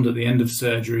come round at the end of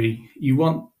surgery, you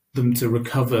want them to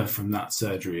recover from that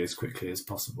surgery as quickly as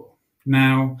possible.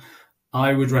 Now,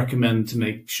 I would recommend to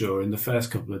make sure in the first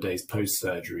couple of days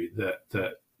post-surgery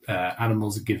that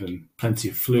animals are given plenty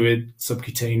of fluid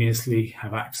subcutaneously,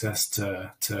 have access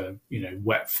to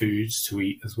wet foods to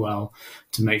eat as well,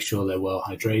 to make sure they're well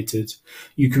hydrated.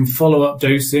 You can follow up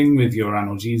dosing with your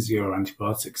analgesia or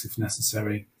antibiotics if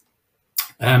necessary,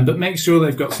 but make sure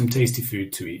they've got some tasty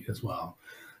food to eat as well.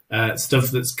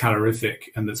 Stuff that's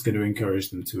calorific and that's going to encourage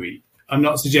them to eat. I'm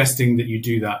not suggesting that you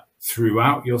do that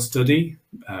throughout your study,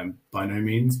 by no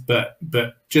means, but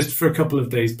just for a couple of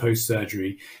days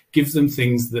post-surgery, give them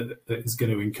things that is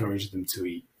going to encourage them to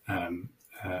eat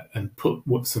and put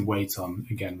some weight on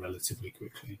again relatively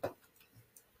quickly.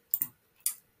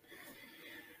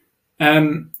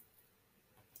 And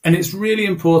it's really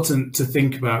important to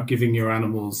think about giving your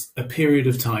animals a period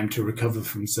of time to recover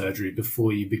from surgery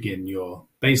before you begin your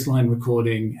baseline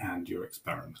recording and your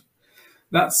experiment.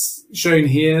 That's shown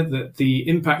here, that the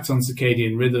impact on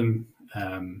circadian rhythm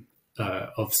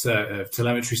of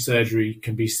telemetry surgery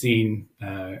can be seen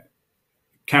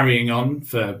carrying on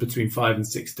for between 5 and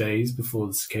 6 days before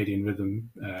the circadian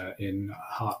rhythm in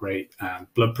heart rate and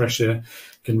blood pressure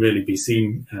can really be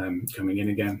seen coming in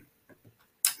again.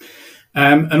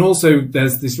 And also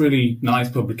there's this really nice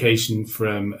publication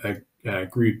from a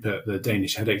group at the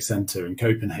Danish Headache Center in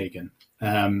Copenhagen.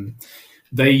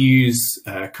 They use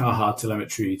Cardiovascular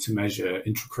Telemetry to measure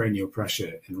intracranial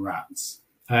pressure in rats.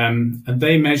 And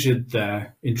they measured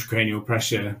their intracranial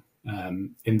pressure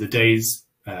in the days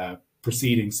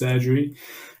preceding surgery.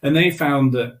 And they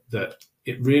found that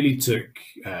it really took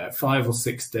 5 or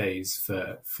 6 days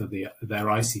for their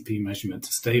ICP measurement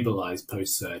to stabilize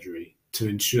post-surgery to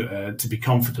ensure to be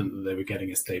confident that they were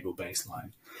getting a stable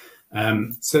baseline.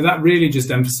 So that really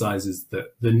just emphasizes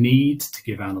that the need to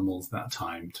give animals that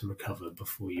time to recover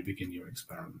before you begin your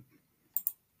experiment.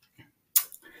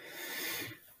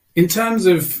 In terms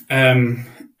of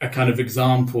a kind of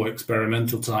example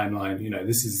experimental timeline, you know,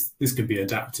 this can be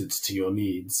adapted to your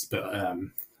needs, but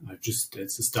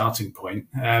it's a starting point.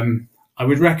 I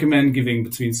would recommend giving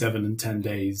between 7 and 10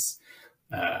 days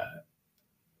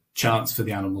chance for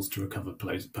the animals to recover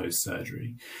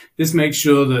post-surgery. This makes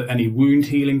sure that any wound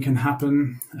healing can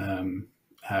happen.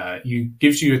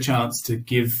 Gives you a chance to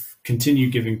continue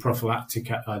giving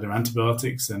prophylactic either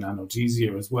antibiotics and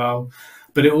analgesia as well,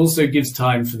 but it also gives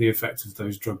time for the effect of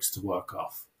those drugs to work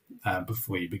off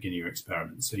before you begin your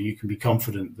experiment. So you can be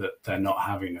confident that they're not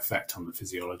having an effect on the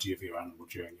physiology of your animal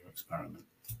during your experiment.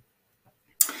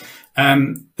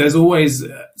 There's always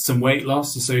some weight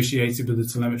loss associated with the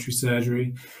telemetry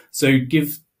surgery. So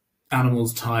give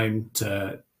animals time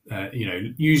to,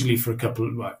 usually for a couple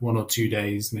of 1 or 2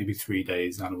 days, maybe 3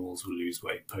 days, animals will lose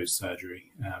weight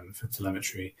post-surgery for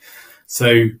telemetry.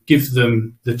 So give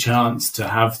them the chance to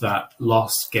have that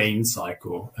loss-gain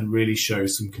cycle and really show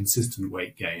some consistent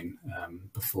weight gain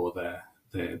before the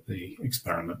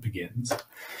experiment begins.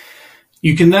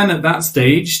 You can then at that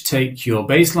stage take your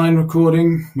baseline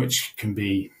recording, which can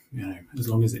be, as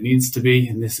long as it needs to be.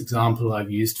 In this example,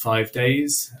 I've used 5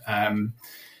 days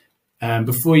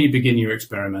before you begin your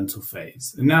experimental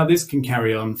phase. And now this can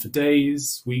carry on for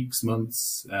days, weeks,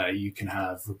 months. You can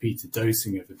have repeated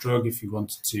dosing of a drug if you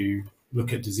wanted to,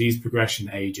 look at disease progression,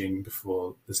 aging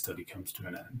before the study comes to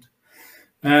an end.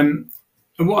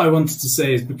 And what I wanted to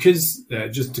say is because,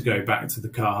 just to go back to the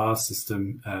CAHA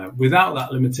system, without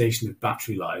that limitation of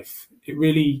battery life, it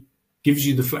really gives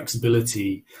you the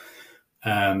flexibility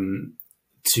to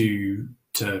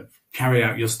carry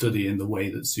out your study in the way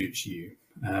that suits you.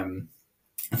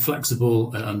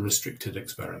 Flexible and unrestricted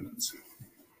experiments.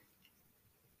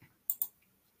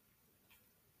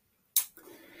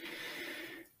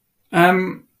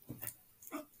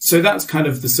 So that's kind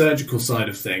of the surgical side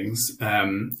of things,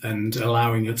 and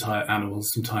allowing your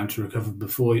animals some time to recover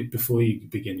before you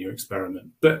begin your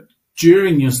experiment. But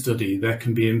during your study, there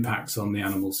can be impacts on the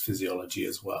animal's physiology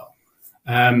as well.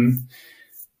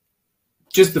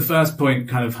 Just the first point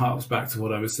kind of harks back to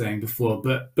what I was saying before,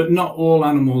 but not all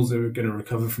animals are going to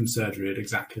recover from surgery at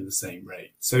exactly the same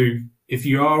rate. So if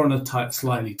you are on a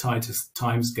slightly tighter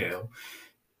time scale,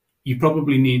 you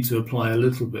probably need to apply a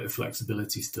little bit of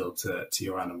flexibility still to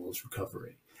your animal's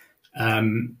recovery.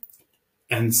 And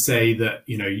say that,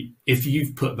 if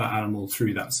you've put that animal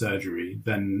through that surgery,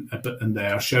 and they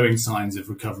are showing signs of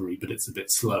recovery, but it's a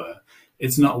bit slower,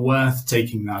 it's not worth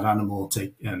taking that animal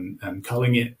and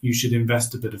culling it. You should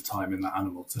invest a bit of time in that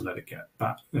animal to let it get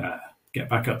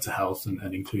back up to health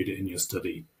and include it in your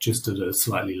study just at a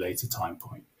slightly later time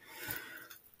point.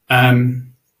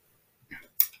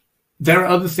 There are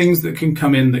other things that can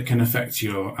come in that can affect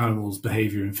your animal's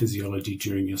behavior and physiology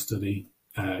during your study.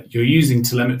 You're using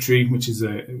telemetry, which is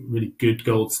a really good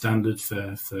gold standard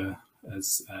for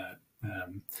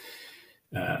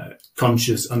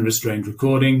conscious, unrestrained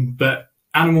recording. But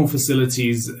animal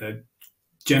facilities are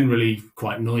generally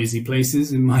quite noisy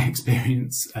places, in my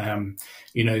experience.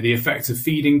 The effect of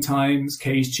feeding times,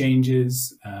 cage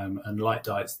changes, and light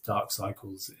dark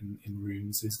cycles in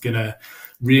rooms is going to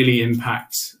really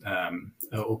impact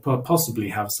or possibly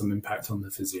have some impact on the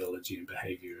physiology and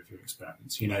behavior of your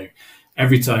experiments.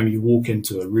 Every time you walk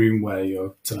into a room where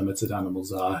your telemetered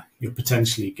animals are, you're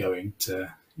potentially going to,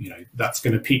 that's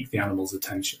going to pique the animal's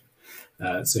attention.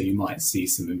 So you might see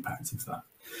some impact of that.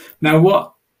 Now,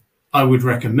 what I would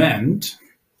recommend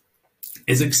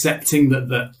is accepting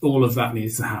that all of that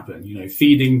needs to happen.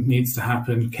 Feeding needs to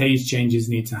happen, cage changes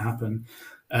need to happen,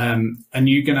 and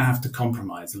you're going to have to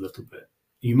compromise a little bit.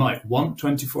 You might want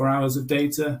 24 hours of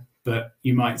data, but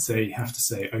you might have to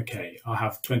say, okay, I'll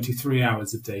have 23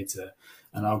 hours of data,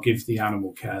 and I'll give the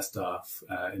animal care staff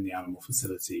in the animal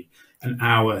facility an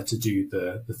hour to do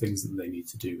the things that they need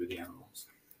to do with the animals.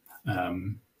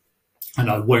 And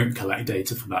I won't collect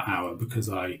data for that hour because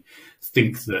I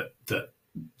think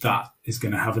that is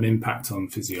going to have an impact on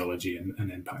physiology and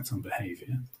an impact on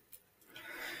behavior.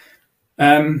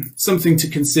 Something to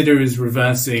consider is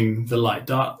reversing the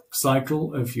light-dark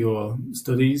cycle of your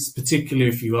studies, particularly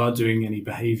if you are doing any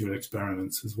behavioral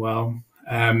experiments as well,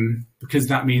 because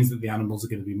that means that the animals are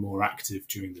going to be more active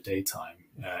during the daytime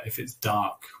if it's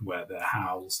dark where they're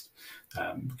housed,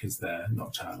 because they're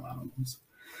nocturnal animals.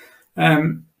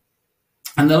 And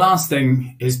the last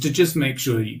thing is to just make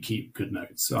sure you keep good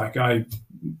notes. Like I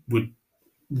would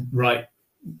write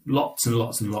lots and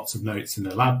lots and lots of notes in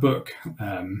a lab book,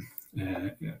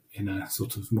 in a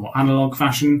sort of more analog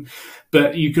fashion,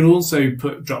 but you can also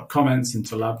drop comments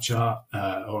into LabChart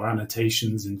or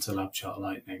annotations into LabChart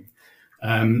Lightning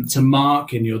to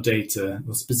mark in your data,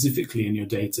 or specifically in your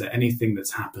data, anything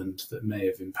that's happened that may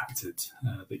have impacted,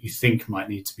 that you think might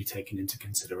need to be taken into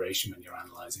consideration when you're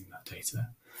analyzing that data.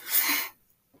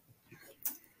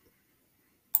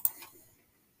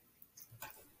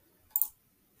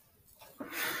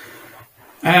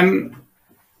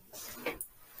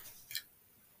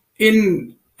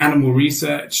 In animal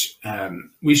research,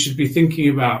 we should be thinking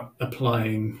about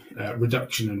applying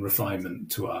reduction and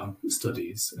refinement to our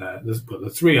studies. There's the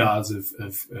 3 R's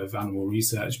of animal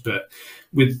research, but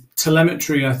with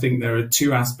telemetry, I think there are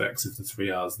 2 aspects of the 3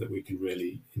 R's that we can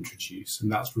really introduce,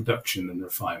 and that's reduction and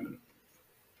refinement.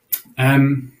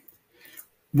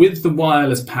 With the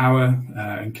wireless power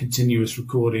and continuous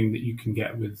recording that you can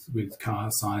get with car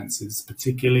sciences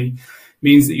particularly,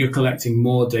 means that you're collecting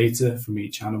more data from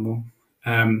each animal.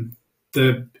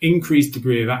 The increased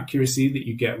degree of accuracy that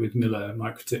you get with Miller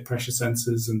microtip pressure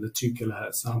sensors and the 2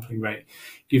 kHz sampling rate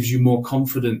gives you more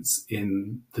confidence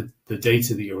in the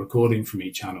data that you're recording from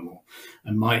each animal,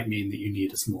 and might mean that you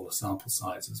need a smaller sample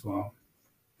size as well.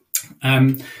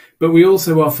 But we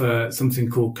also offer something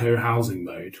called co-housing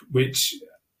mode, which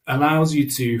allows you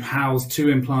to house 2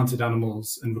 implanted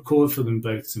animals and record for them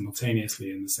both simultaneously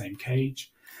in the same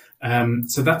cage.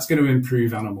 So that's going to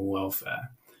improve animal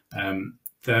welfare.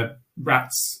 The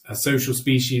rats are social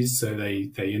species, so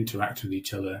they interact with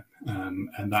each other,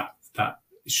 and that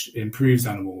improves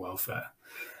animal welfare.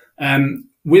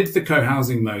 With the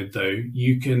co-housing mode, though,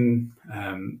 you can,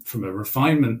 from a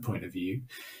refinement point of view,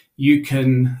 you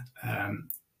can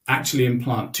actually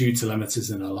implant 2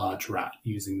 telemeters in a large rat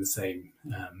using the same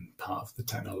part of the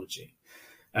technology.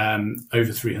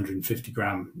 Over 350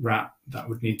 gram rat, that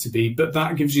would need to be, but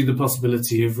that gives you the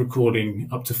possibility of recording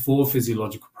up to 4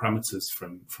 physiological parameters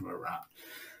from a rat,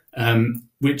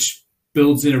 which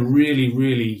builds in a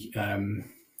really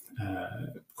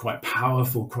quite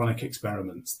powerful chronic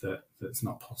experiments that's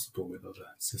not possible with other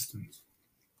systems.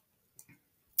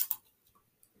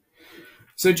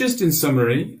 So just in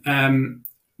summary,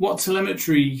 what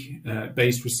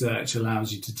telemetry-based research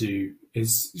allows you to do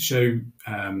is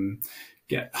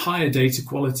get higher data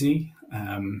quality,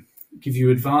 give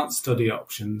you advanced study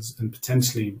options, and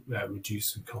potentially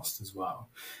reduce some cost as well.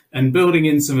 And building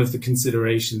in some of the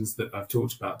considerations that I've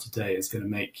talked about today is going to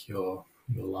make your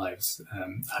lives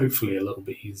hopefully a little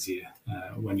bit easier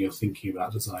when you're thinking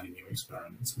about designing your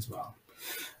experiments as well.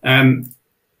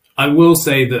 I will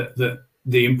say that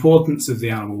the importance of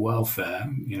the animal welfare,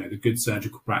 the good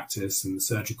surgical practice and the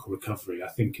surgical recovery, I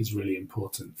think is really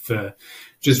important for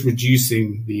just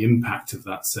reducing the impact of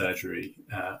that surgery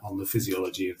on the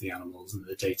physiology of the animals and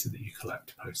the data that you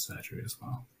collect post-surgery as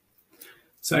well.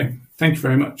 So thank you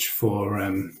very much for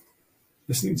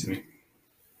listening to me.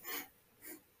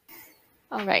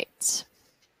 All right.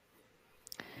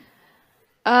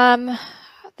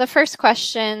 The first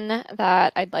question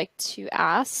that I'd like to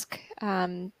ask,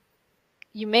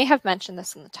 you may have mentioned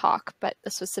this in the talk, but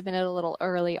this was submitted a little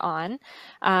early on.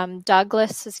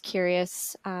 Douglas is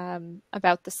curious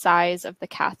about the size of the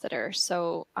catheter.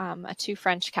 So a 2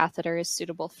 French catheter is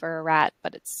suitable for a rat,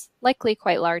 but it's likely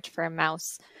quite large for a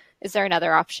mouse. Is there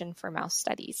another option for mouse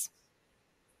studies?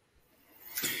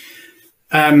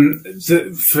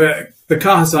 For the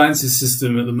car sciences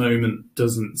system at the moment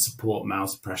doesn't support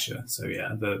mouse pressure. So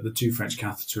yeah, the 2 French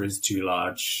catheter is too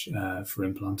large for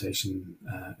implantation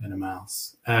in a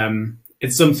mouse.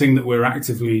 It's something that we're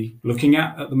actively looking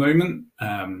at the moment,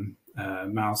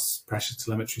 mouse pressure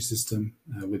telemetry system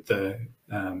with the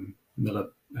Miller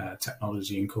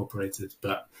technology incorporated,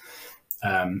 but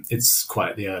it's quite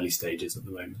at the early stages at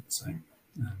the moment. So.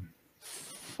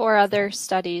 For other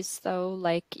studies, though,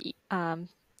 like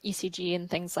ECG and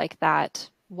things like that,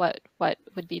 what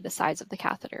would be the size of the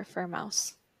catheter for a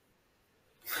mouse?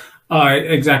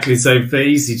 Exactly. So for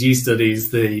ECG studies,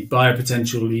 the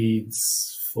biopotential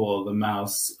leads for the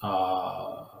mouse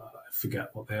are, I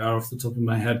forget what they are off the top of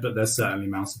my head, but they're certainly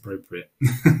mouse appropriate.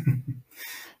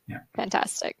 Yeah.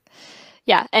 Fantastic.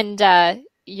 Yeah, and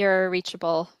you're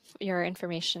reachable, your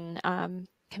information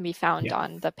can be found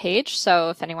on the page. So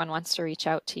if anyone wants to reach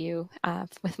out to you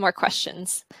with more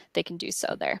questions, they can do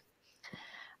so there.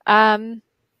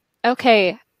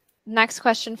 Okay, next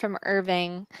question from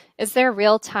Irving. Is there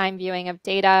real-time viewing of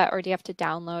data, or do you have to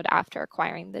download after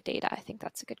acquiring the data? I think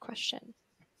that's a good question.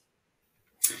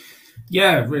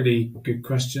 Yeah, really good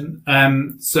question.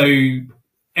 So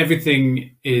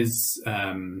everything is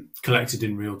collected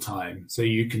in real time. So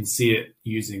you can see it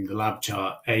using the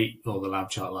LabChart 8 or the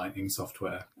LabChart Lightning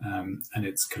software, and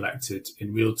it's collected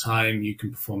in real time. You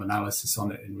can perform analysis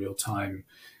on it in real time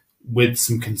with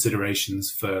some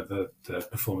considerations for the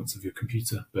performance of your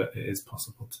computer, but it is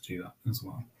possible to do that as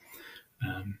well.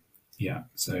 Yeah,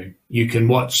 so you can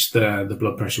watch the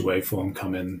blood pressure waveform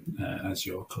come in as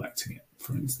you're collecting it,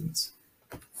 for instance.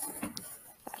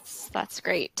 That's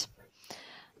great.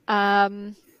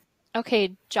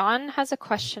 Okay, John has a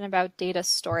question about data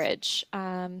storage.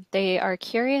 They are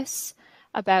curious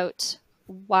about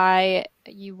why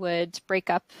you would break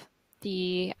up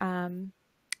the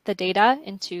data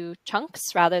into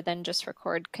chunks rather than just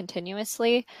record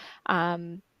continuously.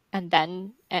 And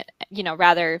then,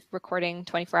 rather recording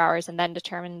 24 hours and then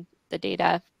determine the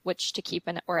data which to keep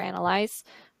or analyze,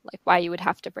 like why you would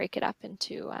have to break it up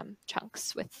into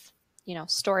chunks with,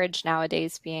 storage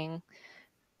nowadays being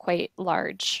quite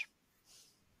large.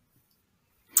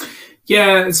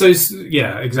 Yeah, so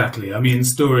yeah, exactly. I mean,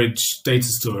 data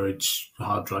storage,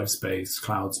 hard drive space,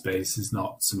 cloud space is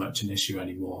not so much an issue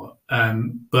anymore.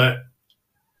 But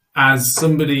as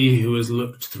somebody who has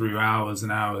looked through hours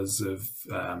and hours of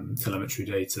telemetry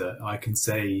data, I can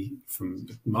say from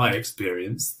my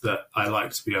experience that I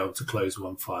like to be able to close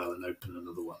one file and open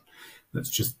another one. That's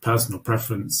just personal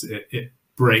preference. It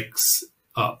breaks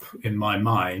up in my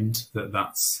mind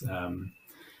that's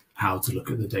how to look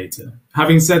at the data.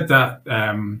 Having said that,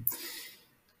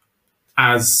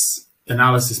 as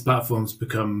analysis platforms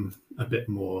become a bit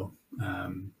more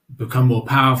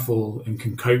powerful and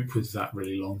can cope with that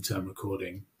really long-term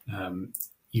recording,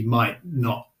 you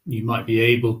might be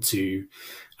able to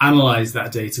analyze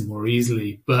that data more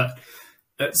easily, but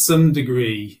at some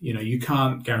degree, you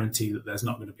can't guarantee that there's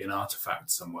not going to be an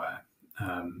artifact somewhere.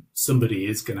 Somebody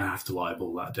is going to have to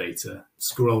eyeball that data.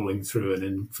 Scrolling through an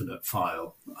infinite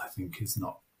file, I think, is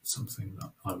not something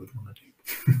that I would want to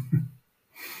do.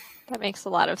 That makes a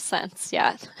lot of sense.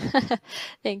 Yeah.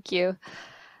 Thank you.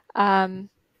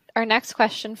 Our next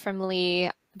question from Lee,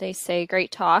 they say,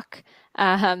 great talk.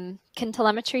 Can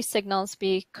telemetry signals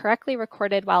be correctly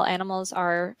recorded while animals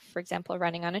are, for example,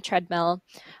 running on a treadmill?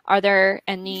 Are there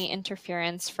any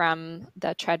interference from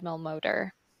the treadmill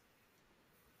motor?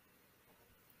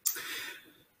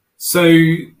 So,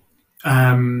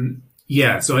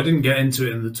 yeah, so I didn't get into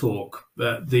it in the talk,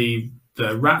 but the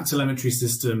rat telemetry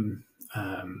system,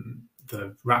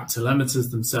 the rat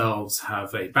telemeters themselves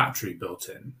have a battery built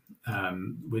in,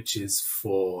 which is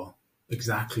for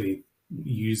exactly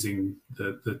using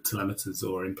the telemeters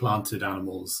or implanted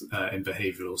animals in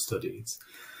behavioral studies.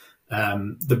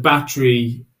 The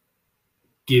battery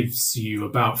gives you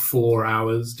about 4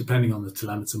 hours, depending on the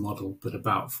telemeter model, but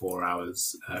about 4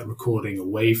 hours recording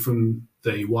away from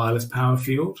the wireless power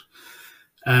field.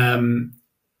 At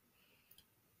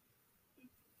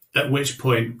which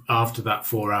point, after that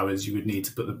 4 hours, you would need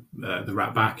to put the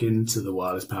rat back into the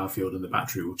wireless power field and the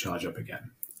battery will charge up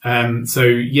again. So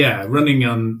yeah, running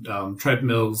on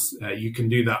treadmills, you can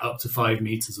do that up to 5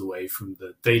 meters away from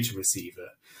the data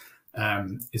receiver,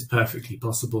 is perfectly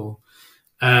possible.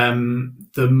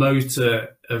 The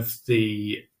motor of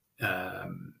the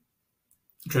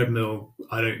treadmill,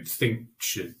 I don't think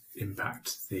should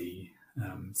impact the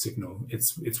signal.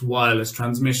 It's wireless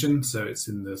transmission, so it's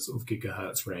in the sort of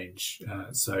gigahertz range.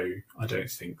 So I don't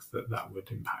think that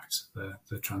would impact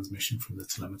the transmission from the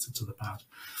telemeter to the pad.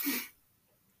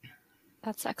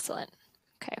 That's excellent.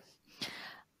 Okay.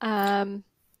 All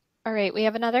right, we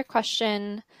have another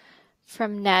question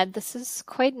from Ned. This is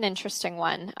quite an interesting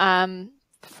one.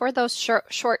 For those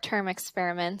short-term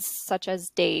experiments, such as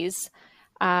days,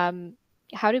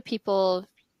 how do people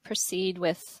proceed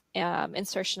with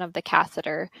insertion of the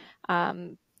catheter?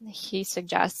 He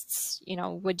suggests,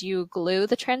 would you glue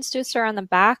the transducer on the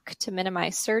back to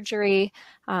minimize surgery?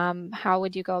 How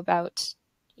would you go about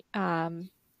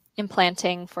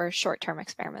implanting for short-term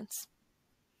experiments?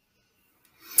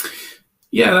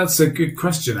 Yeah, that's a good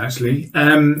question, actually.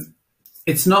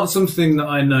 It's not something that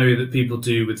I know that people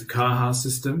do with the CAHA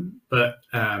system, but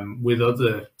with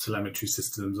other telemetry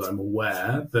systems, I'm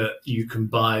aware that you can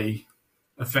buy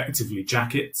effectively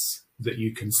jackets that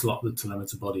you can slot the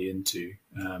telemeter body into.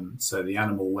 So the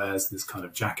animal wears this kind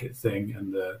of jacket thing,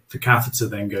 and the catheter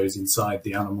then goes inside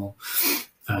the animal.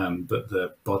 but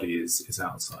the body is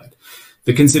outside.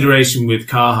 The consideration with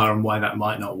CAHA and why that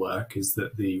might not work is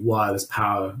that the wireless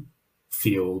power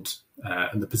field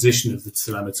and the position of the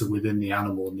telemeter within the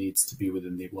animal needs to be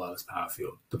within the wireless power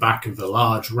field. The back of a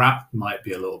large rat might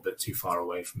be a little bit too far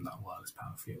away from that wireless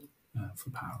power field for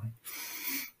powering.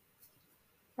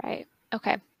 Right.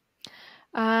 Okay.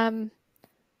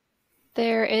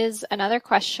 There is another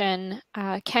question.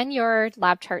 Can your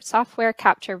lab chart software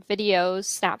capture videos,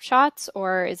 snapshots,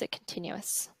 or is it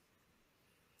continuous?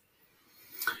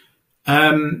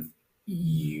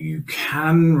 You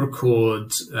can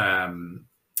record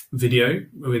video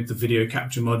with the video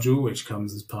capture module, which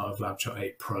comes as part of LabChart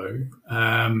 8 Pro.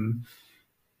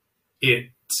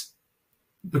 It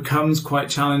becomes quite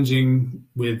challenging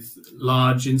with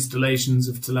large installations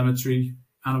of telemetry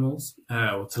animals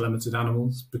or telemetered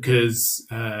animals, because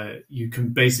you can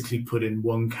basically put in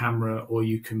one camera, or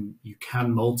you can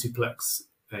multiplex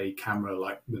a camera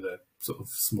like with a sort of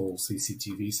small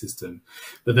CCTV system,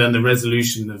 but then the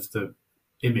resolution of the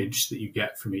image that you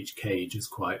get from each cage is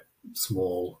quite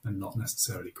small and not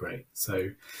necessarily great. So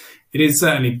it is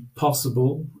certainly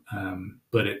possible,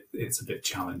 but it's a bit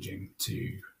challenging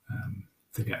to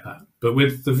get that. But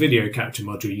with the video capture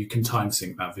module, you can time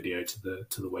sync that video to the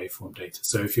waveform data.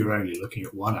 So if you're only looking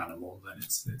at one animal, then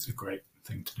it's a great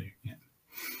thing to do. Yeah.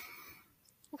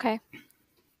 Okay.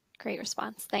 Great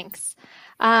response. Thanks.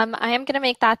 I am going to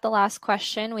make that the last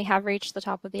question. We have reached the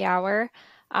top of the hour.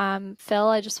 Phil,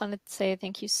 I just wanted to say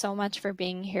thank you so much for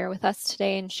being here with us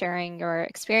today and sharing your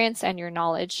experience and your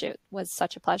knowledge. It was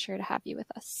such a pleasure to have you with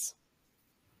us.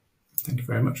 Thank you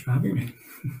very much for having me.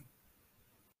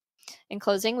 In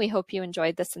closing, we hope you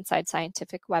enjoyed this Inside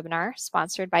Scientific webinar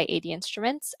sponsored by 80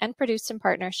 Instruments and produced in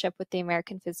partnership with the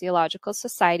American Physiological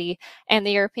Society and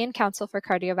the European Council for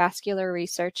Cardiovascular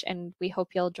Research, and we hope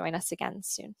you'll join us again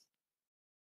soon.